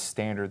 that's the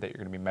standard that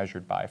you're going to be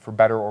measured by, for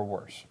better or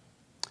worse.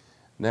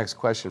 Next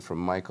question from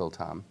Michael,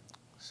 Tom.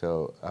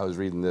 So I was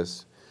reading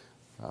this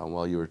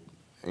while you were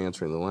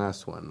answering the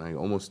last one. I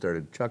almost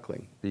started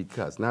chuckling,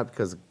 not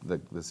because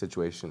the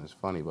situation is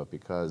funny, but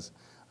because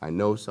I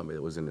know somebody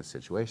that was in this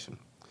situation.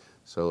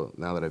 So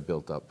now that I've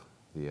built up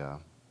the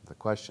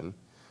question,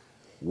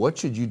 what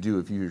should you do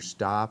if you're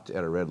stopped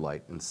at a red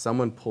light and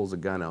someone pulls a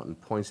gun out and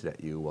points it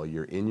at you while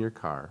you're in your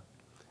car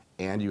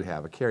and you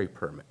have a carry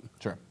permit?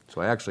 Sure.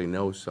 So I actually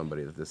know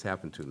somebody that this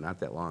happened to not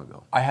that long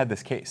ago. I had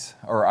this case,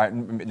 or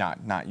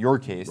not your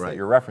case Right. that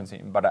you're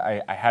referencing, but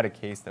I had a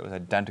case that was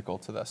identical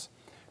to this.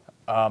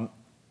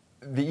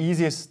 The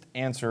easiest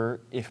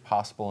answer, if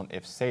possible and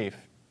if safe,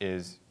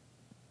 is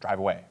drive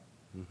away.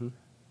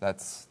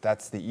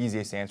 That's the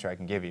easiest answer I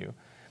can give you.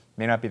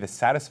 May not be the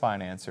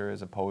satisfying answer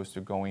as opposed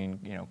to going,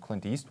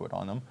 Clint Eastwood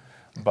on them,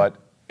 but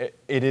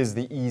it is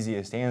the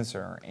easiest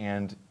answer.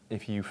 And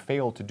if you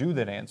fail to do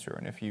that answer,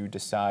 and if you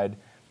decide,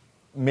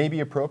 maybe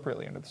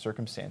appropriately under the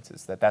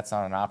circumstances, that that's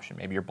not an option,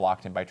 maybe you're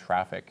blocked in by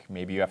traffic,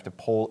 maybe you have to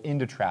pull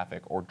into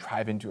traffic or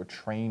drive into a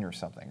train or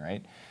something,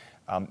 right?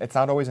 It's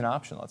not always an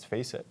option, let's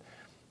face it.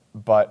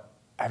 But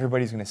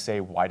everybody's going to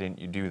say, why didn't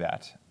you do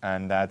that?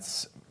 And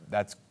that's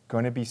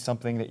going to be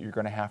something that you're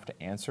going to have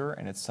to answer,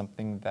 and it's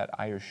something that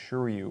I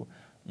assure you,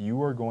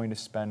 you are going to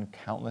spend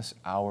countless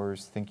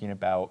hours thinking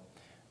about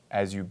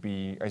as you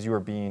are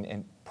being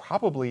and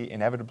probably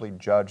inevitably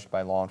judged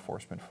by law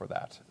enforcement for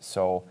that.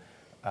 So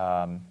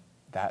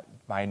that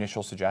my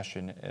initial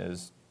suggestion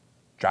is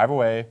drive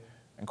away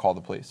and call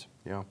the police.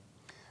 Yeah.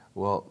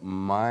 Well,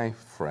 my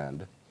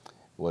friend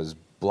was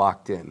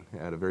blocked in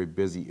at a very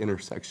busy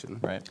intersection.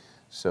 Right.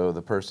 So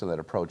the person that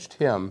approached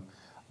him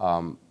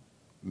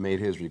made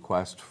his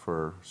request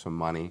for some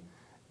money,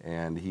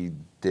 and he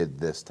did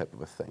this type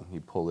of a thing. He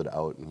pulled it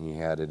out, and he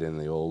had it in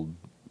the old,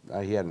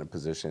 he had it in a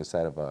position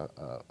inside of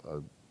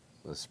a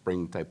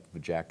spring type of a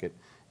jacket,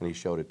 and he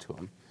showed it to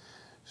him.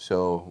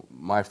 So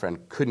my friend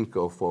couldn't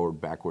go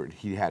forward, backward.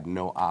 He had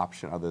no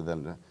option other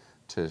than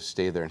to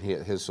stay there, and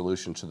his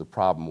solution to the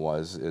problem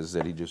is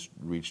that he just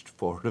reached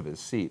forward of his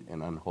seat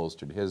and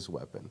unholstered his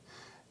weapon.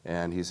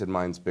 And he said,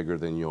 mine's bigger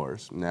than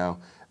yours. Now,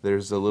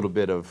 there's a little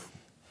bit of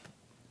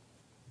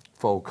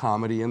faux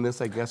comedy in this,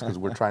 I guess, because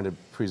we're trying to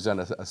present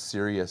a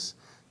serious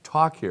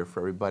talk here for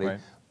everybody. Right.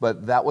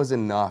 But that was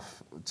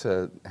enough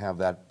to have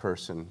that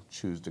person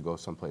choose to go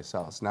someplace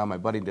else. Now, my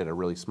buddy did a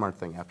really smart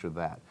thing after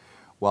that.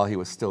 While he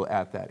was still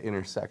at that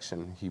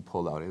intersection, he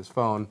pulled out his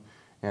phone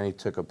and he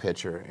took a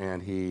picture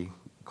and he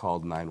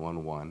called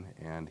 911,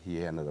 and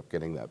he ended up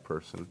getting that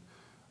person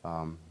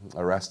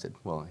arrested.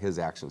 Well, his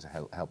actions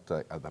helped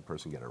that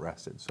person get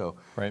arrested. So,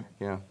 Right.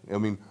 Yeah, I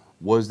mean,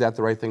 was that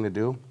the right thing to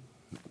do?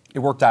 It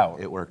worked out.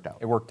 It worked out.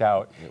 It worked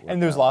out. It worked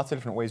And there's out. lots of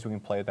different ways we can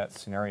play that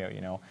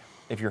scenario.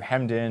 If you're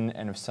hemmed in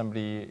and if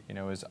somebody,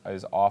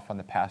 is off on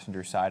the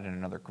passenger side in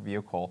another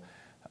vehicle,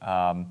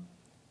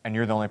 and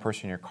you're the only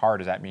person in your car,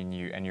 does that mean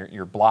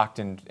you're blocked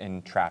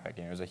in traffic?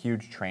 There's a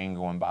huge train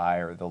going by,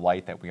 or the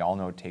light that we all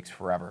know takes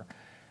forever.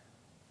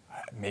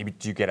 Maybe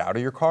do you get out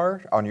of your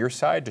car on your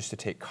side just to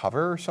take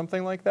cover or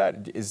something like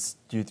that?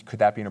 Could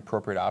that be an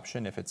appropriate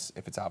option if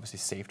it's obviously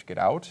safe to get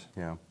out?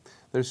 Yeah,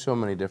 there's so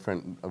many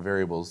different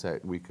variables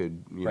that we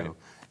could, Right. know,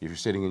 if you're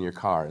sitting in your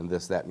car and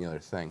this, that, and the other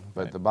thing.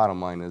 But Right. the bottom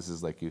line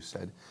is like you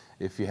said,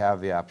 if you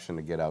have the option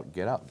to get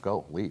out,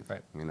 go, leave.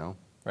 Right.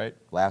 Right.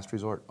 Last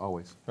resort,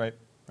 always. Right.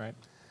 Right.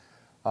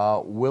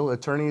 Will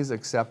attorneys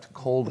accept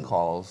cold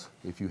calls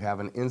if you have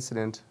an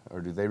incident, or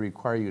do they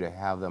require you to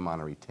have them on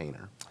a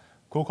retainer?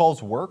 Cool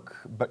calls work,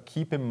 but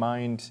keep in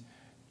mind,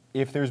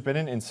 if there's been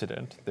an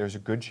incident, there's a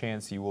good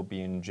chance you will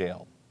be in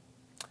jail.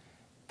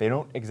 They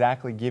don't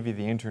exactly give you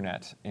the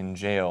internet in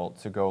jail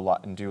to go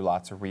and do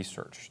lots of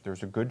research.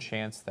 There's a good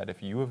chance that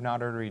if you have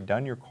not already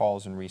done your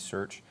calls and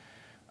research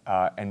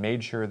and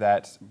made sure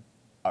that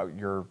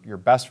your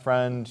best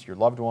friend, your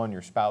loved one,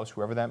 your spouse,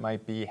 whoever that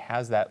might be,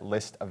 has that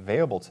list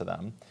available to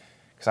them.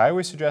 Because I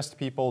always suggest to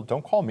people,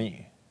 don't call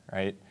me,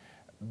 right?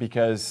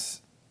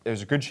 Because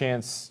there's a good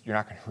chance you're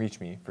not going to reach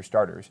me, for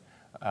starters.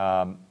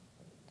 But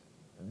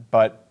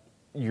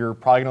you're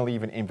probably going to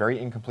leave a very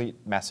incomplete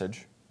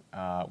message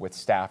with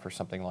staff or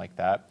something like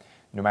that,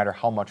 no matter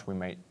how much we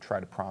might try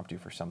to prompt you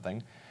for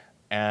something.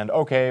 And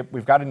okay,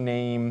 we've got a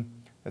name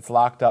that's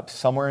locked up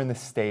somewhere in the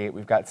state.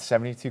 We've got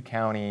 72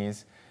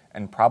 counties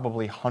and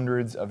probably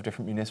hundreds of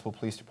different municipal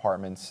police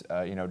departments,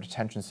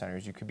 detention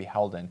centers you could be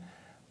held in.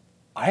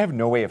 I have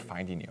no way of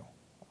finding you.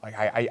 Like,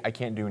 I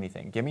can't do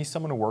anything. Give me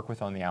someone to work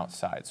with on the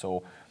outside.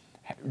 So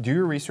do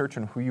your research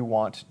on who you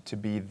want to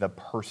be the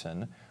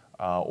person,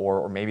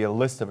 or maybe a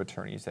list of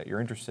attorneys that you're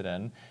interested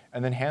in,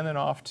 and then hand it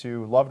off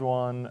to a loved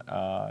one,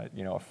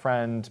 a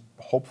friend,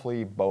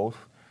 hopefully both,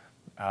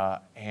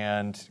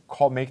 and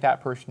make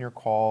that person your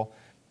call.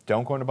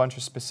 Don't go into a bunch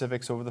of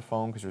specifics over the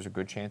phone because there's a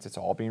good chance it's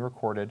all being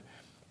recorded,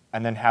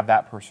 and then have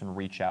that person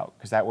reach out,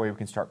 because that way we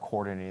can start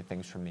coordinating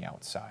things from the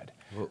outside.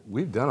 Well,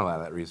 we've done a lot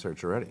of that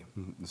research already.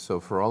 So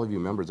for all of you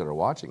members that are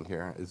watching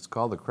here, it's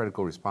called the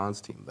Critical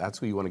Response Team. That's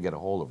who you want to get a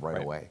hold of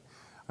right away.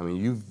 I mean,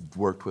 you've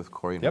worked with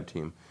Corey and her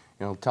team.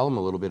 Tell them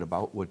a little bit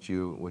about what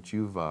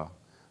you've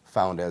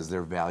found as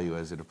their value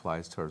as it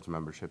applies towards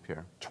membership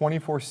here.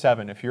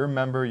 24/7. If you're a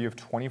member, you have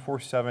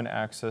 24/7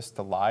 access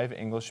to live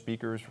English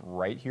speakers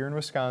right here in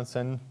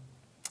Wisconsin.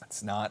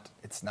 It's not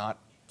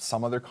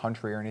some other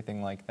country or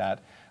anything like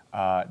that.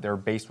 They're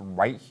based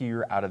right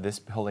here out of this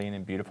building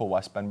in beautiful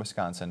West Bend,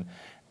 Wisconsin.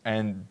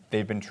 And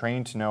they've been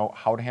trained to know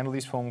how to handle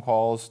these phone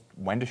calls,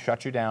 when to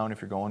shut you down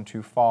if you're going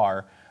too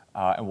far,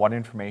 and what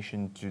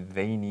information do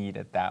they need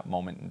at that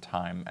moment in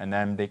time. And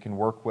then they can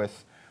work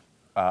with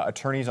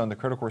attorneys on the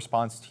critical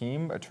response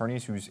team,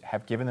 attorneys who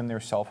have given them their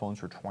cell phones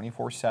for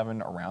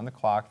 24/7, around the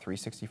clock,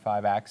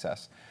 365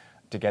 access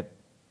to get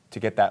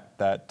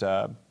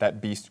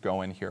that beast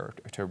going here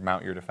to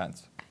mount your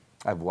defense.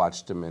 I've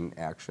watched them in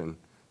action,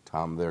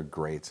 Tom. They're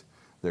great.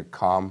 They're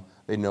calm.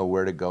 They know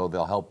where to go.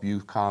 They'll help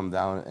you calm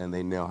down, and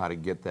they know how to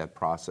get that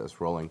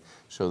process rolling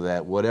so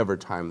that whatever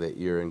time that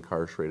you're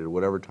incarcerated,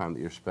 whatever time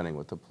that you're spending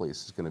with the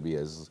police is going to be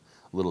as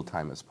little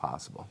time as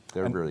possible.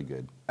 They're really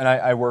good. And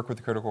I work with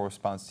the critical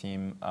response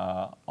team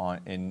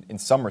in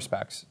some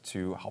respects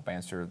to help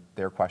answer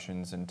their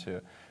questions and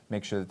to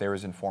make sure that they're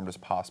as informed as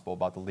possible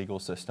about the legal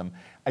system.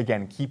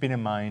 Again, keeping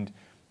in mind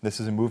this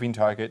is a moving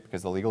target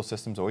because the legal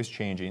system's always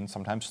changing,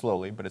 sometimes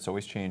slowly, but it's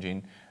always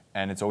changing,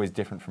 and it's always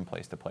different from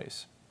place to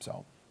place.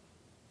 So,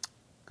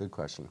 good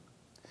question.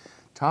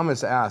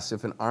 Thomas asks,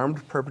 if an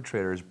armed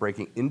perpetrator is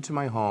breaking into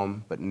my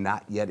home but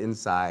not yet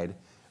inside,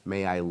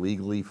 may I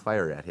legally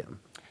fire at him?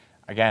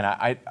 Again,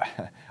 I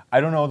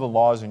don't know the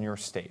laws in your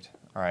state,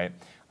 all right?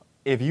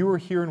 If you were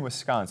here in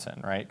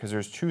Wisconsin, right, because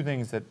there's two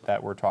things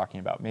that we're talking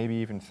about, maybe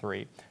even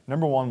three.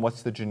 Number one,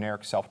 what's the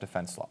generic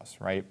self-defense laws,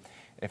 right?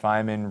 If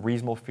I'm in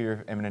reasonable fear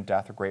of imminent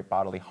death or great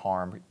bodily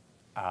harm,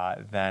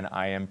 then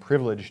I am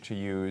privileged to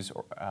use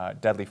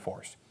deadly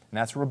force. And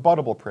that's a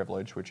rebuttable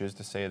privilege, which is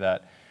to say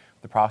that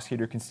the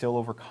prosecutor can still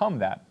overcome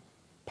that,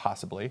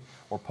 possibly,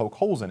 or poke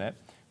holes in it.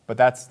 But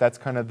that's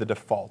kind of the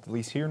default. At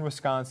least here in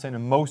Wisconsin,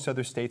 and most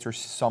other states are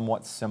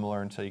somewhat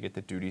similar until you get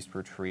the duties to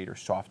retreat or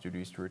soft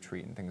duties to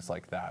retreat and things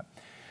like that.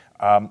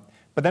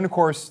 But then, of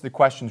course, the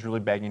question's really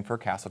begging for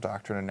Castle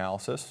Doctrine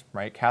analysis,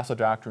 right? Castle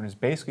Doctrine is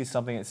basically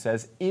something that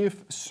says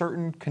if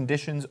certain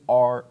conditions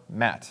are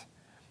met,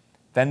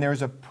 then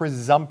there's a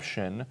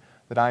presumption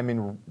that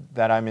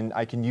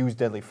I can use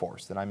deadly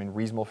force, that I'm in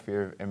reasonable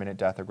fear of imminent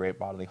death or great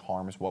bodily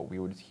harm is what we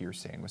would hear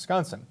say in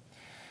Wisconsin.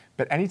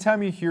 But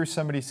anytime you hear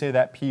somebody say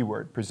that P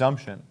word,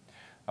 presumption,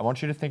 I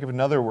want you to think of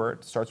another word,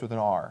 it starts with an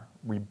R,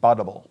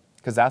 rebuttable,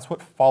 because that's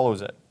what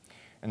follows it.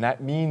 And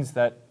that means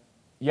that,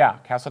 yeah,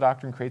 Castle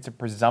Doctrine creates a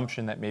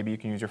presumption that maybe you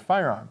can use your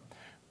firearm.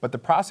 But the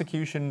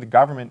prosecution, the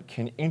government,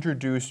 can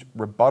introduce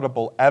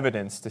rebuttable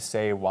evidence to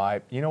say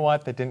why, you know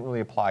what, that didn't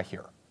really apply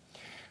here.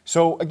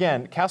 So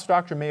again, Castle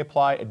Doctrine may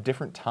apply at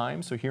different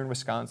times. So here in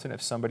Wisconsin,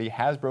 if somebody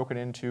has broken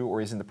into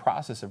or is in the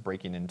process of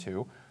breaking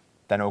into,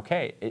 then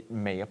okay, it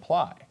may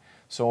apply.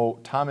 So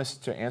Thomas,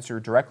 to answer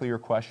directly your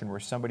question, where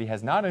somebody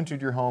has not entered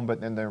your home,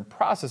 but then they're in the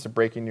process of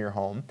breaking into your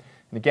home,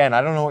 and again,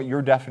 I don't know what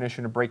your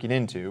definition of breaking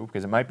into,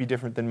 because it might be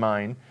different than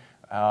mine,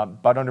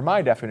 but under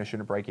my definition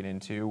of breaking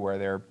into,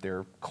 where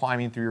they're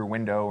climbing through your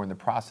window or in the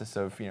process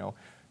of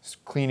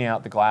cleaning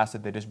out the glass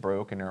that they just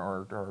broke and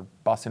or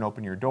busting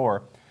open your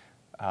door,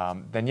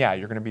 then yeah,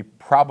 you're going to be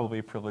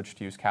probably privileged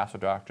to use Castle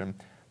Doctrine.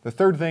 The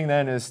third thing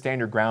then is stand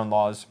your ground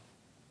laws,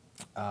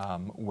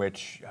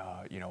 which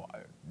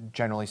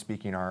generally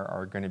speaking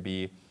are going to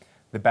be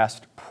the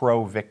best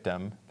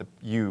pro-victim,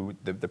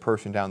 the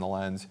person down the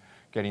lens,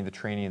 getting the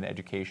training and the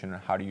education on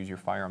how to use your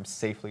firearm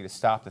safely to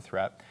stop the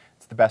threat.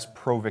 It's the best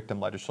pro-victim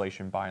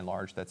legislation by and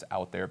large that's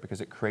out there because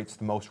it creates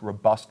the most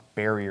robust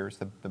barriers,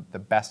 the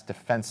best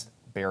defense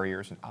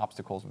barriers and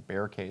obstacles and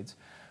barricades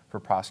for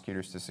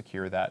prosecutors to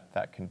secure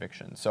that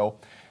conviction. So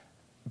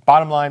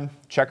bottom line,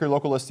 check your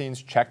local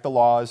listings, check the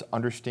laws,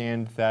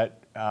 understand that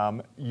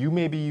you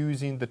may be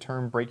using the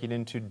term breaking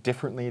into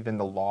differently than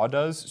the law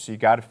does, so you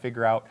got to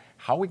figure out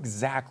how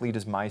exactly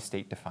does my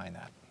state define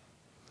that.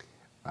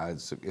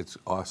 It's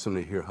awesome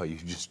to hear how you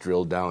just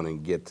drill down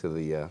and get to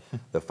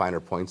the finer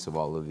points of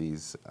all of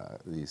these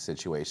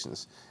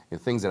situations,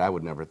 things that I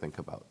would never think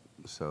about.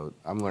 So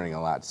I'm learning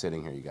a lot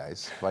sitting here, you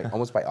guys,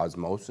 almost by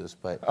osmosis.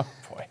 But oh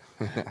boy,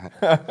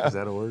 is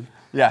that a word?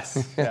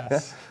 Yes.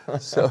 Yes.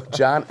 So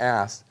John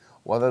asked,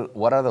 what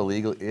are the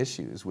legal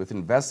issues with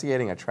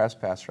investigating a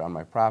trespasser on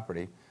my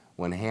property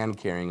when hand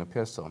carrying a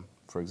pistol?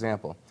 For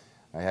example,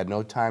 I had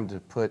no time to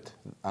put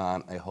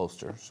on a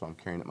holster, so I'm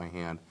carrying it in my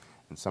hand,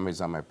 and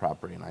somebody's on my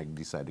property, and I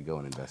decide to go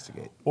and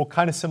investigate. Well,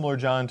 kind of similar,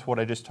 John, to what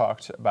I just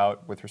talked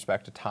about with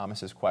respect to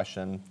Thomas's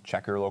question,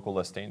 check your local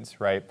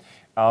listings, right?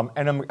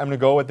 And I'm going to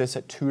go with this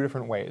at two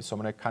different ways. So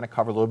I'm going to kind of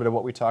cover a little bit of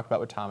what we talked about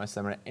with Thomas,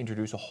 then I'm going to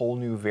introduce a whole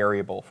new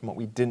variable from what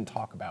we didn't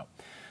talk about.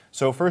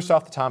 So first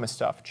off, the Thomas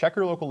stuff. Check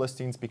your local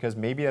listings because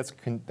maybe that's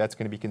going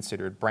to be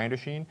considered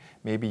brandishing.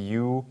 Maybe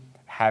you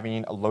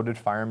having a loaded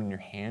firearm in your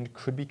hand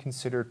could be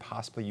considered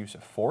possibly use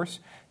of force.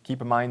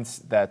 Keep in mind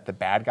that the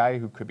bad guy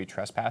who could be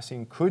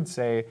trespassing could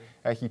say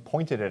he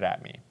pointed it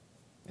at me.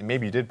 And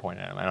maybe you did point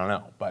it at him, I don't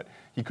know. But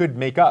he could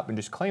make up and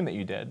just claim that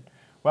you did.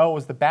 Well,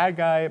 was the bad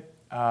guy,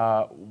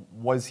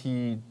 was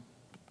he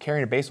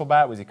carrying a baseball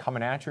bat? Was he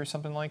coming at you or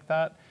something like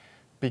that?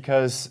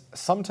 Because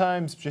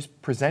sometimes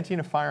just presenting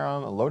a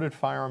firearm, a loaded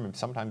firearm, and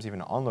sometimes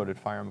even an unloaded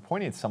firearm,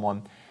 pointing at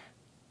someone,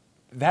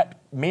 that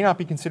may not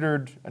be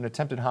considered an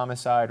attempted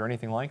homicide or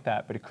anything like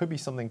that, but it could be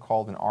something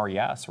called an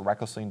RES, or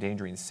recklessly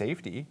endangering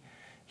safety.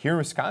 Here in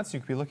Wisconsin,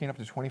 you could be looking up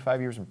to 25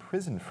 years in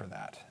prison for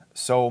that.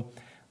 So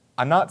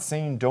I'm not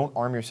saying don't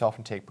arm yourself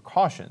and take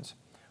precautions.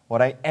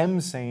 What I am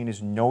saying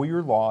is know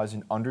your laws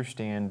and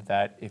understand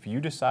that if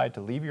you decide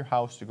to leave your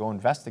house to go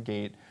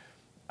investigate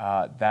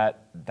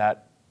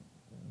that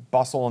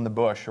bustle in the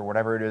bush or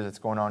whatever it is that's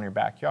going on in your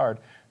backyard,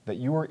 that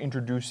you are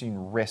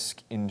introducing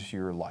risk into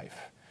your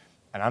life.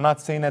 And I'm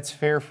not saying that's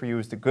fair for you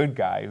as the good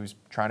guy who's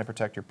trying to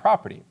protect your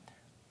property.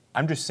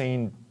 I'm just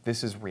saying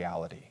this is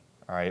reality,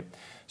 all right?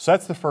 So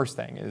that's the first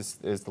thing, is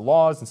the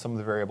laws and some of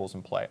the variables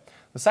in play.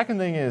 The second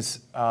thing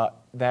is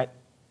that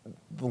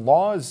the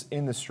laws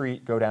in the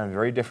street go down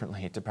very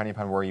differently depending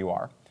upon where you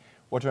are.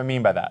 What do I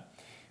mean by that?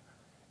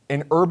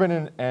 In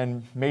urban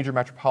and major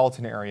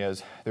metropolitan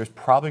areas, there's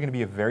probably going to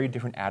be a very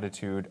different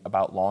attitude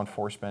about law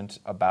enforcement,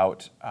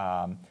 about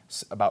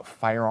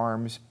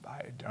firearms.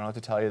 I don't know what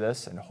to tell you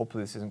this, and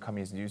hopefully this isn't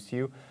coming as news to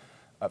you.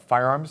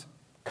 Firearms,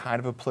 kind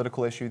of a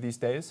political issue these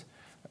days.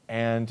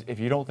 And if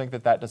you don't think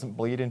that that doesn't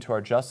bleed into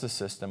our justice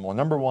system, well,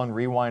 number one,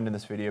 rewind in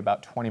this video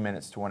about 20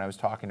 minutes to when I was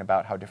talking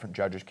about how different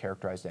judges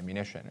characterized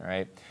ammunition,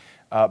 right?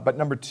 But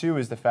number two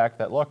is the fact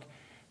that, look,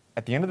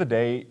 at the end of the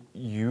day,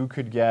 you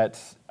could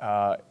get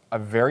a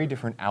very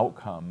different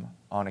outcome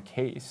on a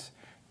case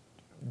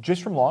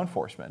just from law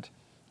enforcement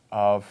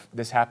of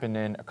this happened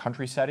in a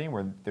country setting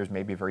where there's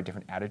maybe a very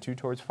different attitude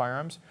towards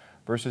firearms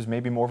versus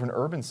maybe more of an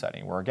urban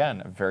setting where,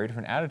 again, a very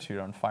different attitude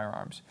on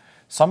firearms.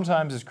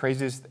 Sometimes, as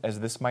crazy as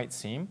this might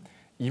seem,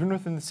 even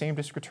within the same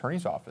district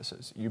attorney's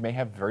offices, you may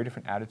have very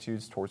different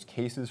attitudes towards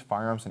cases,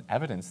 firearms, and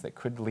evidence that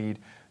could lead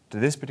to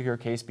this particular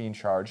case being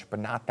charged, but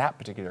not that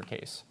particular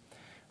case.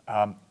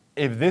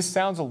 If this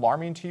sounds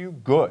alarming to you,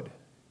 good,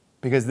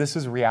 because this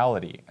is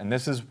reality, and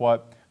this is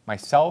what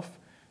myself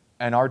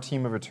and our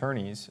team of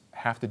attorneys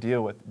have to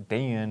deal with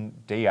day in,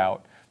 day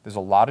out. There's a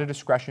lot of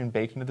discretion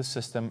baked into the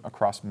system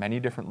across many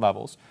different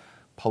levels.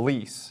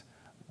 Police,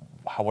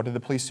 what do the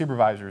police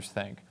supervisors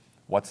think?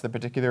 What's the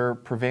particular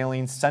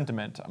prevailing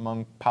sentiment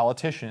among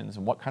politicians,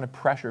 and what kind of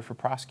pressure for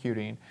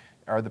prosecuting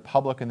are the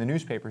public and the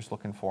newspapers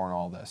looking for in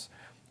all this?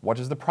 What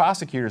is the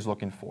prosecutor's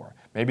looking for?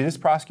 Maybe this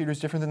prosecutor is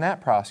different than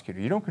that prosecutor.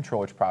 You don't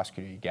control which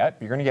prosecutor you get.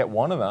 You're going to get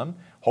one of them.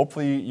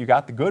 Hopefully you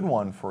got the good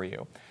one for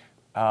you.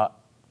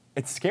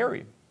 It's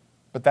scary,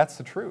 but that's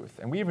the truth.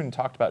 And we even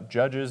talked about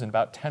judges and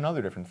about 10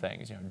 other different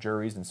things,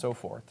 juries and so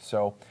forth.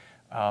 So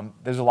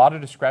there's a lot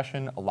of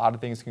discretion. A lot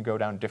of things can go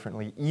down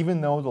differently, even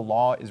though the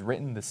law is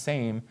written the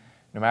same,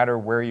 no matter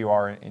where you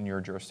are in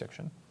your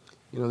jurisdiction.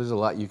 There's a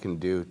lot you can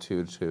do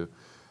to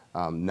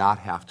not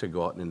have to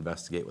go out and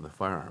investigate with a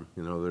firearm.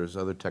 There's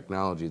other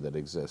technology that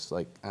exists,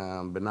 like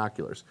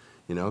binoculars.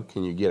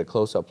 Can you get a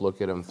close-up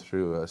look at them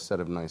through a set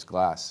of nice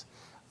glass?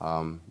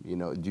 Do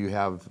you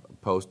have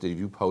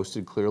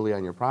posted clearly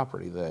on your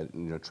property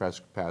that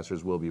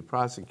trespassers will be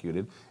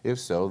prosecuted? If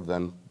so,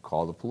 then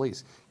call the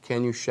police.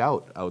 Can you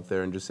shout out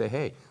there and just say,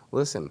 hey,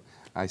 listen,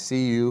 I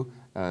see you.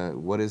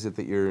 What is it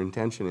that your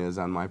intention is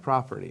on my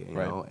property?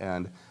 Right.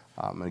 And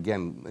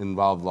again,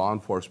 involve law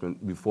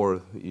enforcement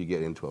before you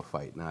get into a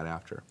fight, not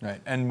after. Right,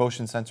 and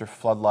motion sensor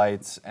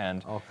floodlights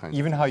and All kinds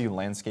even of how you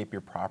landscape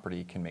your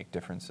property can make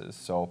differences.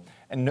 So,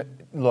 and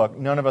look,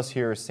 none of us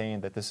here is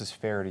saying that this is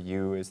fair to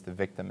you as the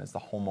victim, as the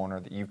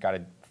homeowner, that you've got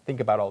to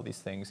think about all these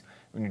things.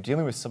 When you're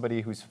dealing with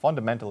somebody who's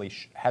fundamentally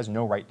has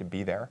no right to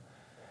be there.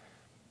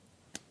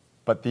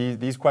 But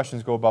these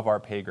questions go above our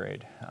pay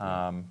grade.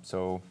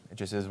 So it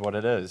just is what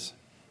it is.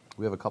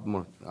 We have a couple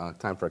more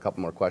time for a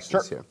couple more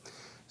questions Sure. here.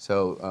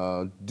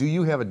 So, do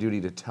you have a duty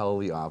to tell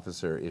the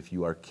officer if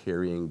you are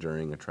carrying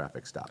during a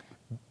traffic stop?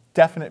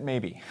 Definite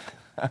maybe.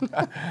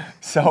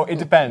 So it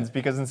depends,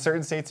 because in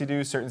certain states you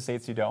do, certain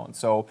states you don't.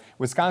 So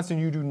Wisconsin,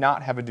 you do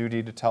not have a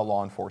duty to tell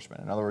law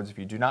enforcement. In other words, if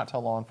you do not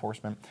tell law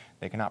enforcement,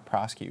 they cannot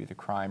prosecute you with a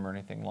crime or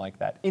anything like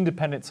that.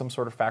 Independent, some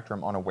sort of factor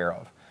I'm unaware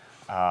of.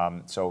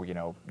 So,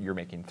 you're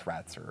making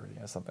threats or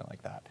something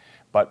like that.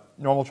 But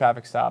normal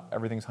traffic stop,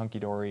 everything's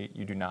hunky-dory,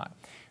 you do not.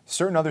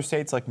 Certain other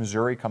states like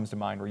Missouri comes to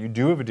mind where you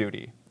do have a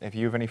duty, if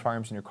you have any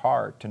firearms in your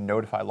car, to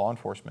notify law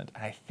enforcement.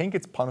 And I think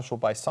it's punishable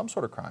by some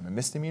sort of crime. A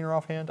misdemeanor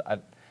offhand? I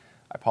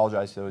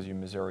apologize to those of you in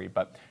Missouri.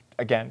 But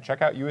again,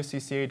 check out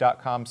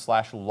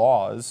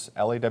uscca.com/laws,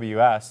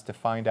 LAWS, to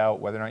find out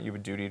whether or not you have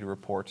a duty to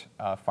report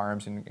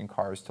firearms in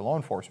cars to law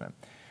enforcement.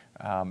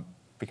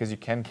 Because you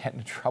can get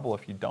into trouble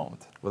if you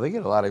don't. Well, they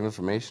get a lot of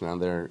information on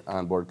their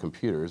onboard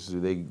computers.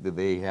 Do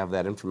they have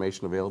that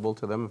information available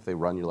to them if they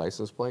run your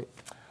license plate?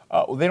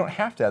 Well, they don't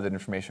have to have that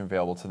information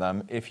available to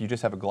them if you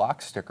just have a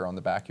Glock sticker on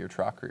the back of your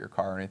truck or your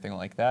car or anything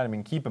like that. I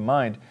mean, keep in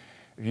mind,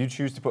 if you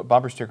choose to put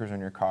bumper stickers on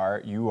your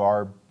car, you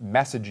are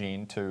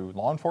messaging to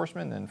law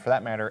enforcement, and for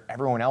that matter,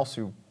 everyone else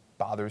who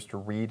bothers to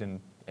read, and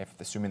if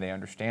assuming they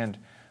understand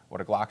what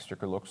a Glock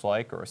sticker looks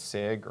like, or a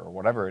SIG, or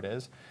whatever it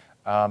is,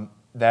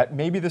 that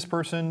maybe this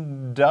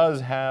person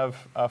does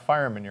have a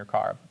firearm in your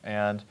car.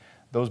 And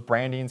those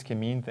brandings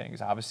can mean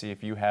things. Obviously,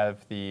 if you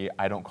have the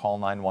I don't call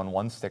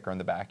 911 sticker on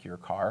the back of your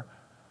car,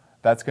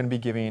 that's going to be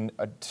giving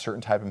a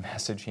certain type of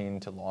messaging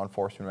to law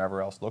enforcement,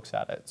 whoever else looks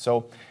at it.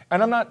 So,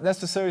 and I'm not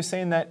necessarily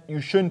saying that you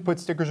shouldn't put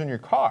stickers on your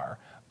car.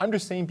 I'm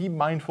just saying be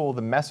mindful of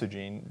the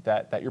messaging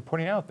that you're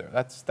putting out there.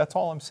 That's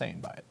all I'm saying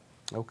by it.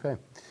 Okay.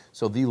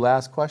 So the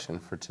last question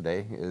for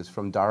today is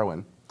from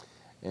Darwin.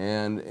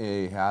 And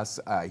he asks,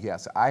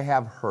 yes, I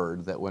have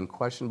heard that when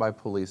questioned by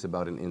police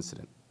about an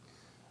incident,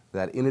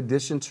 that in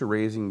addition to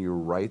raising your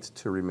right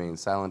to remain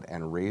silent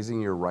and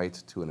raising your right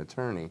to an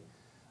attorney,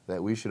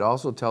 that we should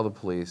also tell the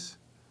police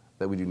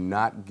that we do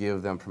not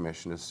give them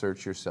permission to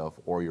search yourself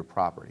or your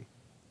property.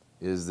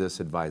 Is this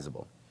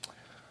advisable?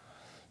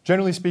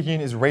 Generally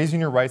speaking, is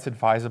raising your rights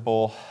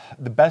advisable?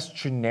 The best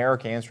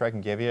generic answer I can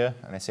give you,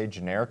 and I say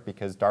generic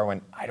because,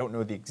 Darwin, I don't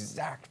know the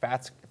exact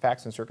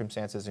facts and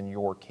circumstances in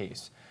your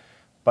case.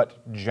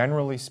 But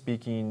generally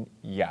speaking,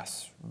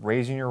 yes,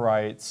 raising your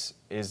rights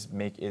is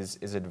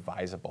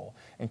advisable.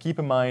 And keep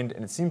in mind,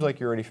 and it seems like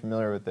you're already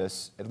familiar with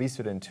this, at least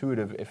at an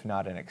intuitive, if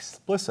not an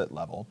explicit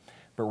level,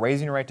 but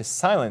raising your right to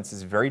silence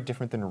is very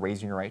different than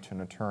raising your right to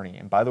an attorney.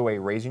 And by the way,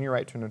 raising your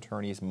right to an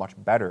attorney is much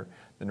better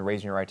than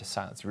raising your right to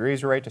silence. If you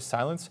raise your right to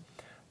silence,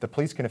 the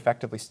police can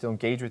effectively still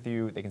engage with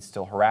you, they can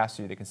still harass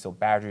you, they can still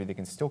badger you, they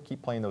can still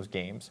keep playing those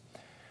games.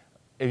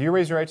 If you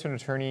raise your right to an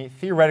attorney,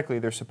 theoretically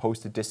they're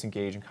supposed to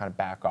disengage and kind of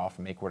back off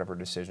and make whatever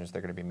decisions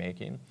they're going to be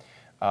making.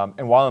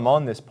 And while I'm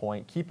on this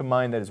point, keep in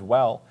mind that as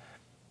well,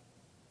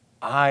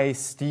 I,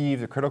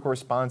 Steve, the critical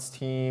response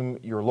team,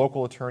 your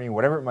local attorney,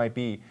 whatever it might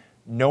be,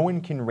 no one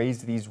can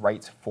raise these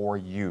rights for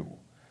you.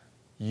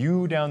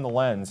 You down the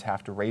lens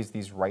have to raise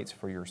these rights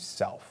for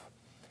yourself.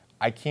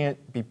 I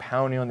can't be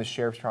pounding on the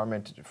sheriff's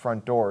department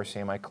front door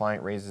saying my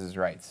client raises his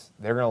rights.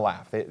 They're going to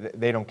laugh.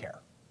 They don't care.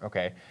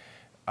 Okay.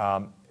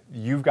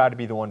 You've got to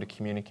be the one to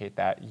communicate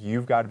that.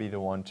 You've got to be the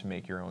one to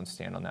make your own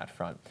stand on that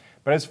front.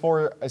 But as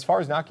far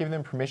as not giving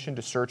them permission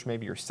to search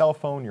maybe your cell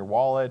phone, your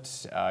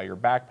wallet, your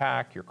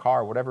backpack, your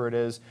car, whatever it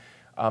is,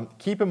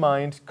 keep in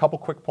mind a couple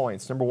quick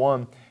points. Number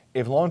one,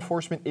 if law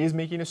enforcement is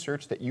making a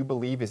search that you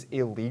believe is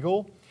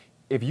illegal,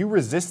 if you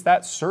resist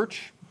that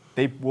search,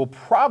 they will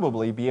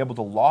probably be able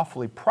to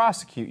lawfully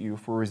prosecute you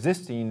for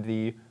resisting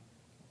the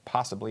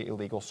possibly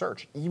illegal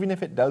search, even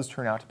if it does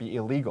turn out to be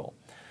illegal.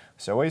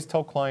 So I always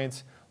tell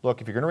clients,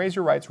 look, if you're going to raise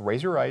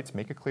your rights,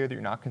 make it clear that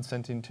you're not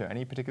consenting to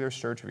any particular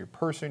search of your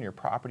person, your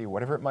property,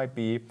 whatever it might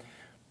be.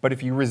 But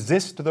if you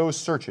resist those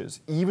searches,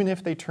 even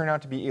if they turn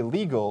out to be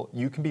illegal,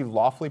 you can be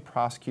lawfully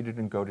prosecuted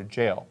and go to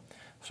jail.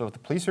 So if the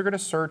police are going to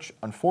search,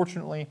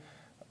 unfortunately,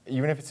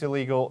 even if it's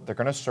illegal, they're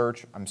going to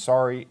search. I'm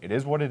sorry, it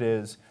is what it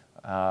is,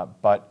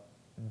 but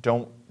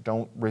don't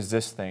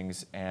resist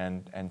things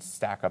and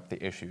stack up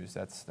the issues.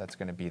 That's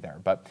going to be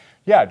there. But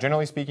yeah,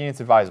 generally speaking, it's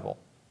advisable.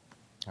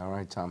 All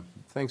right, Tom.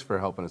 Thanks for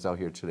helping us out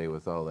here today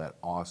with all that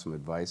awesome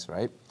advice,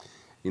 right?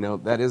 You know,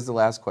 that is the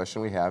last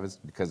question we have, is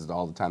because it's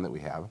all the time that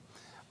we have.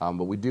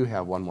 But we do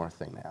have one more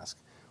thing to ask.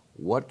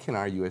 What can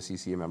our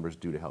USCCA members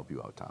do to help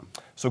you out, Tom?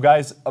 So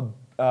guys,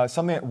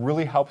 something that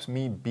really helps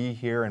me be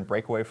here and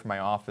break away from my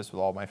office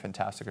with all my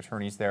fantastic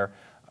attorneys there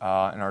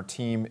and our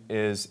team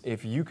is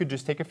if you could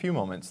just take a few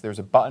moments. There's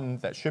a button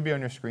that should be on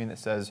your screen that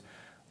says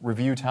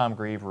Review Tom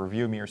Grieve, or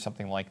Review Me, or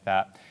something like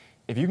that.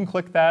 If you can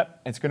click that,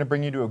 it's going to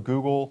bring you to a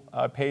Google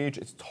page.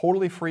 It's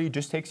totally free,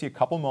 just takes you a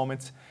couple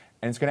moments,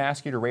 and it's going to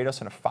ask you to rate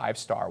us on a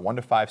 5-star, 1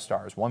 to 5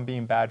 stars, 1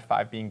 being bad,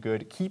 5 being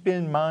good. Keep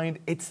in mind,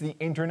 it's the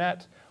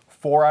internet.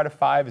 4 out of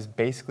 5 is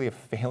basically a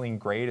failing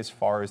grade as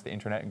far as the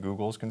internet and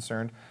Google is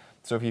concerned.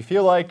 So if you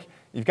feel like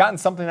you've gotten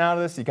something out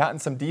of this, you've gotten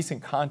some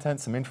decent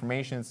content, some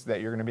information that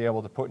you're going to be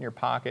able to put in your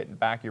pocket and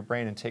back of your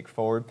brain and take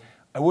forward,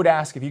 I would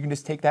ask if you can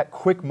just take that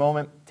quick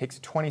moment, takes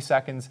 20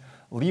 seconds,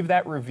 leave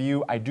that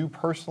review. I do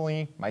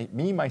personally,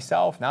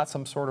 myself, not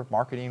some sort of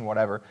marketing,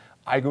 whatever,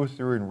 I go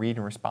through and read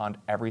and respond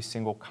every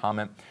single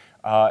comment.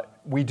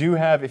 We do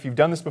have, if you've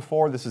done this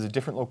before, this is a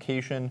different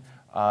location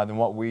than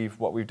what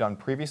we've done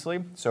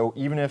previously. So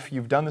even if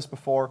you've done this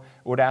before,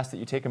 I would ask that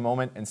you take a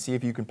moment and see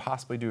if you can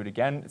possibly do it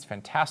again. It's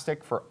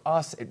fantastic for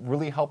us. It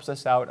really helps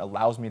us out,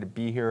 allows me to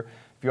be here.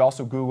 If you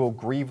also Google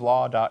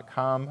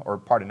grievelaw.com, or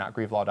pardon, not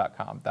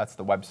grievelaw.com, that's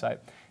the website.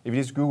 If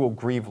you just Google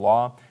Grieve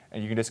Law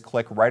and you can just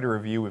click write a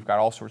review, we've got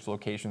all sorts of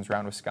locations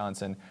around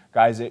Wisconsin.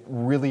 Guys, it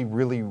really,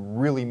 really,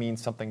 really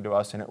means something to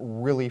us, and it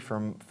really,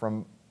 from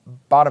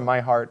bottom of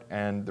my heart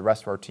and the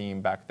rest of our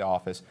team back at the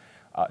office,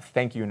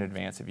 thank you in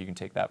advance if you can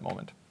take that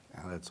moment.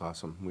 Yeah, that's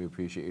awesome. We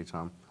appreciate you,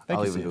 Tom.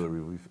 Thank you, Steve.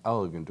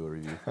 I'll even do a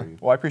review for you.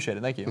 Well, I appreciate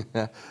it. Thank you.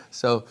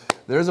 So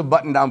there's a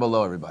button down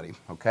below, everybody,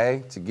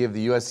 okay, to give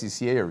the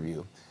USCCA a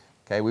review.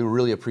 Okay, we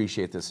really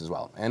appreciate this as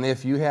well. And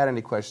if you had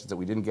any questions that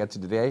we didn't get to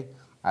today,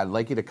 I'd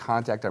like you to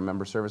contact our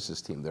member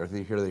services team. They're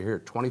here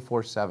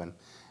 24/7.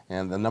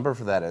 And the number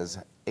for that is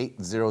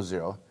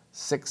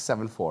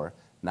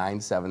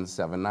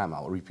 800-674-9779.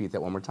 I'll repeat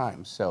that one more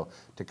time. So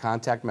to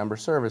contact member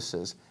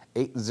services,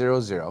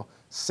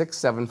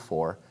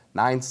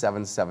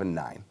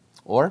 800-674-9779.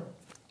 Or,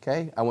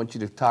 okay, I want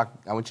you to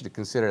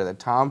consider that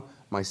Tom,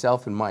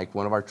 myself, and Mike,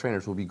 one of our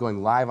trainers, will be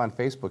going live on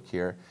Facebook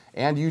here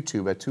and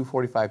YouTube at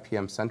 2:45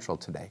 p.m. Central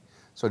today.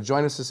 So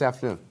join us this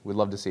afternoon. We'd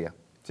love to see you.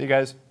 See you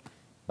guys.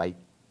 Bye.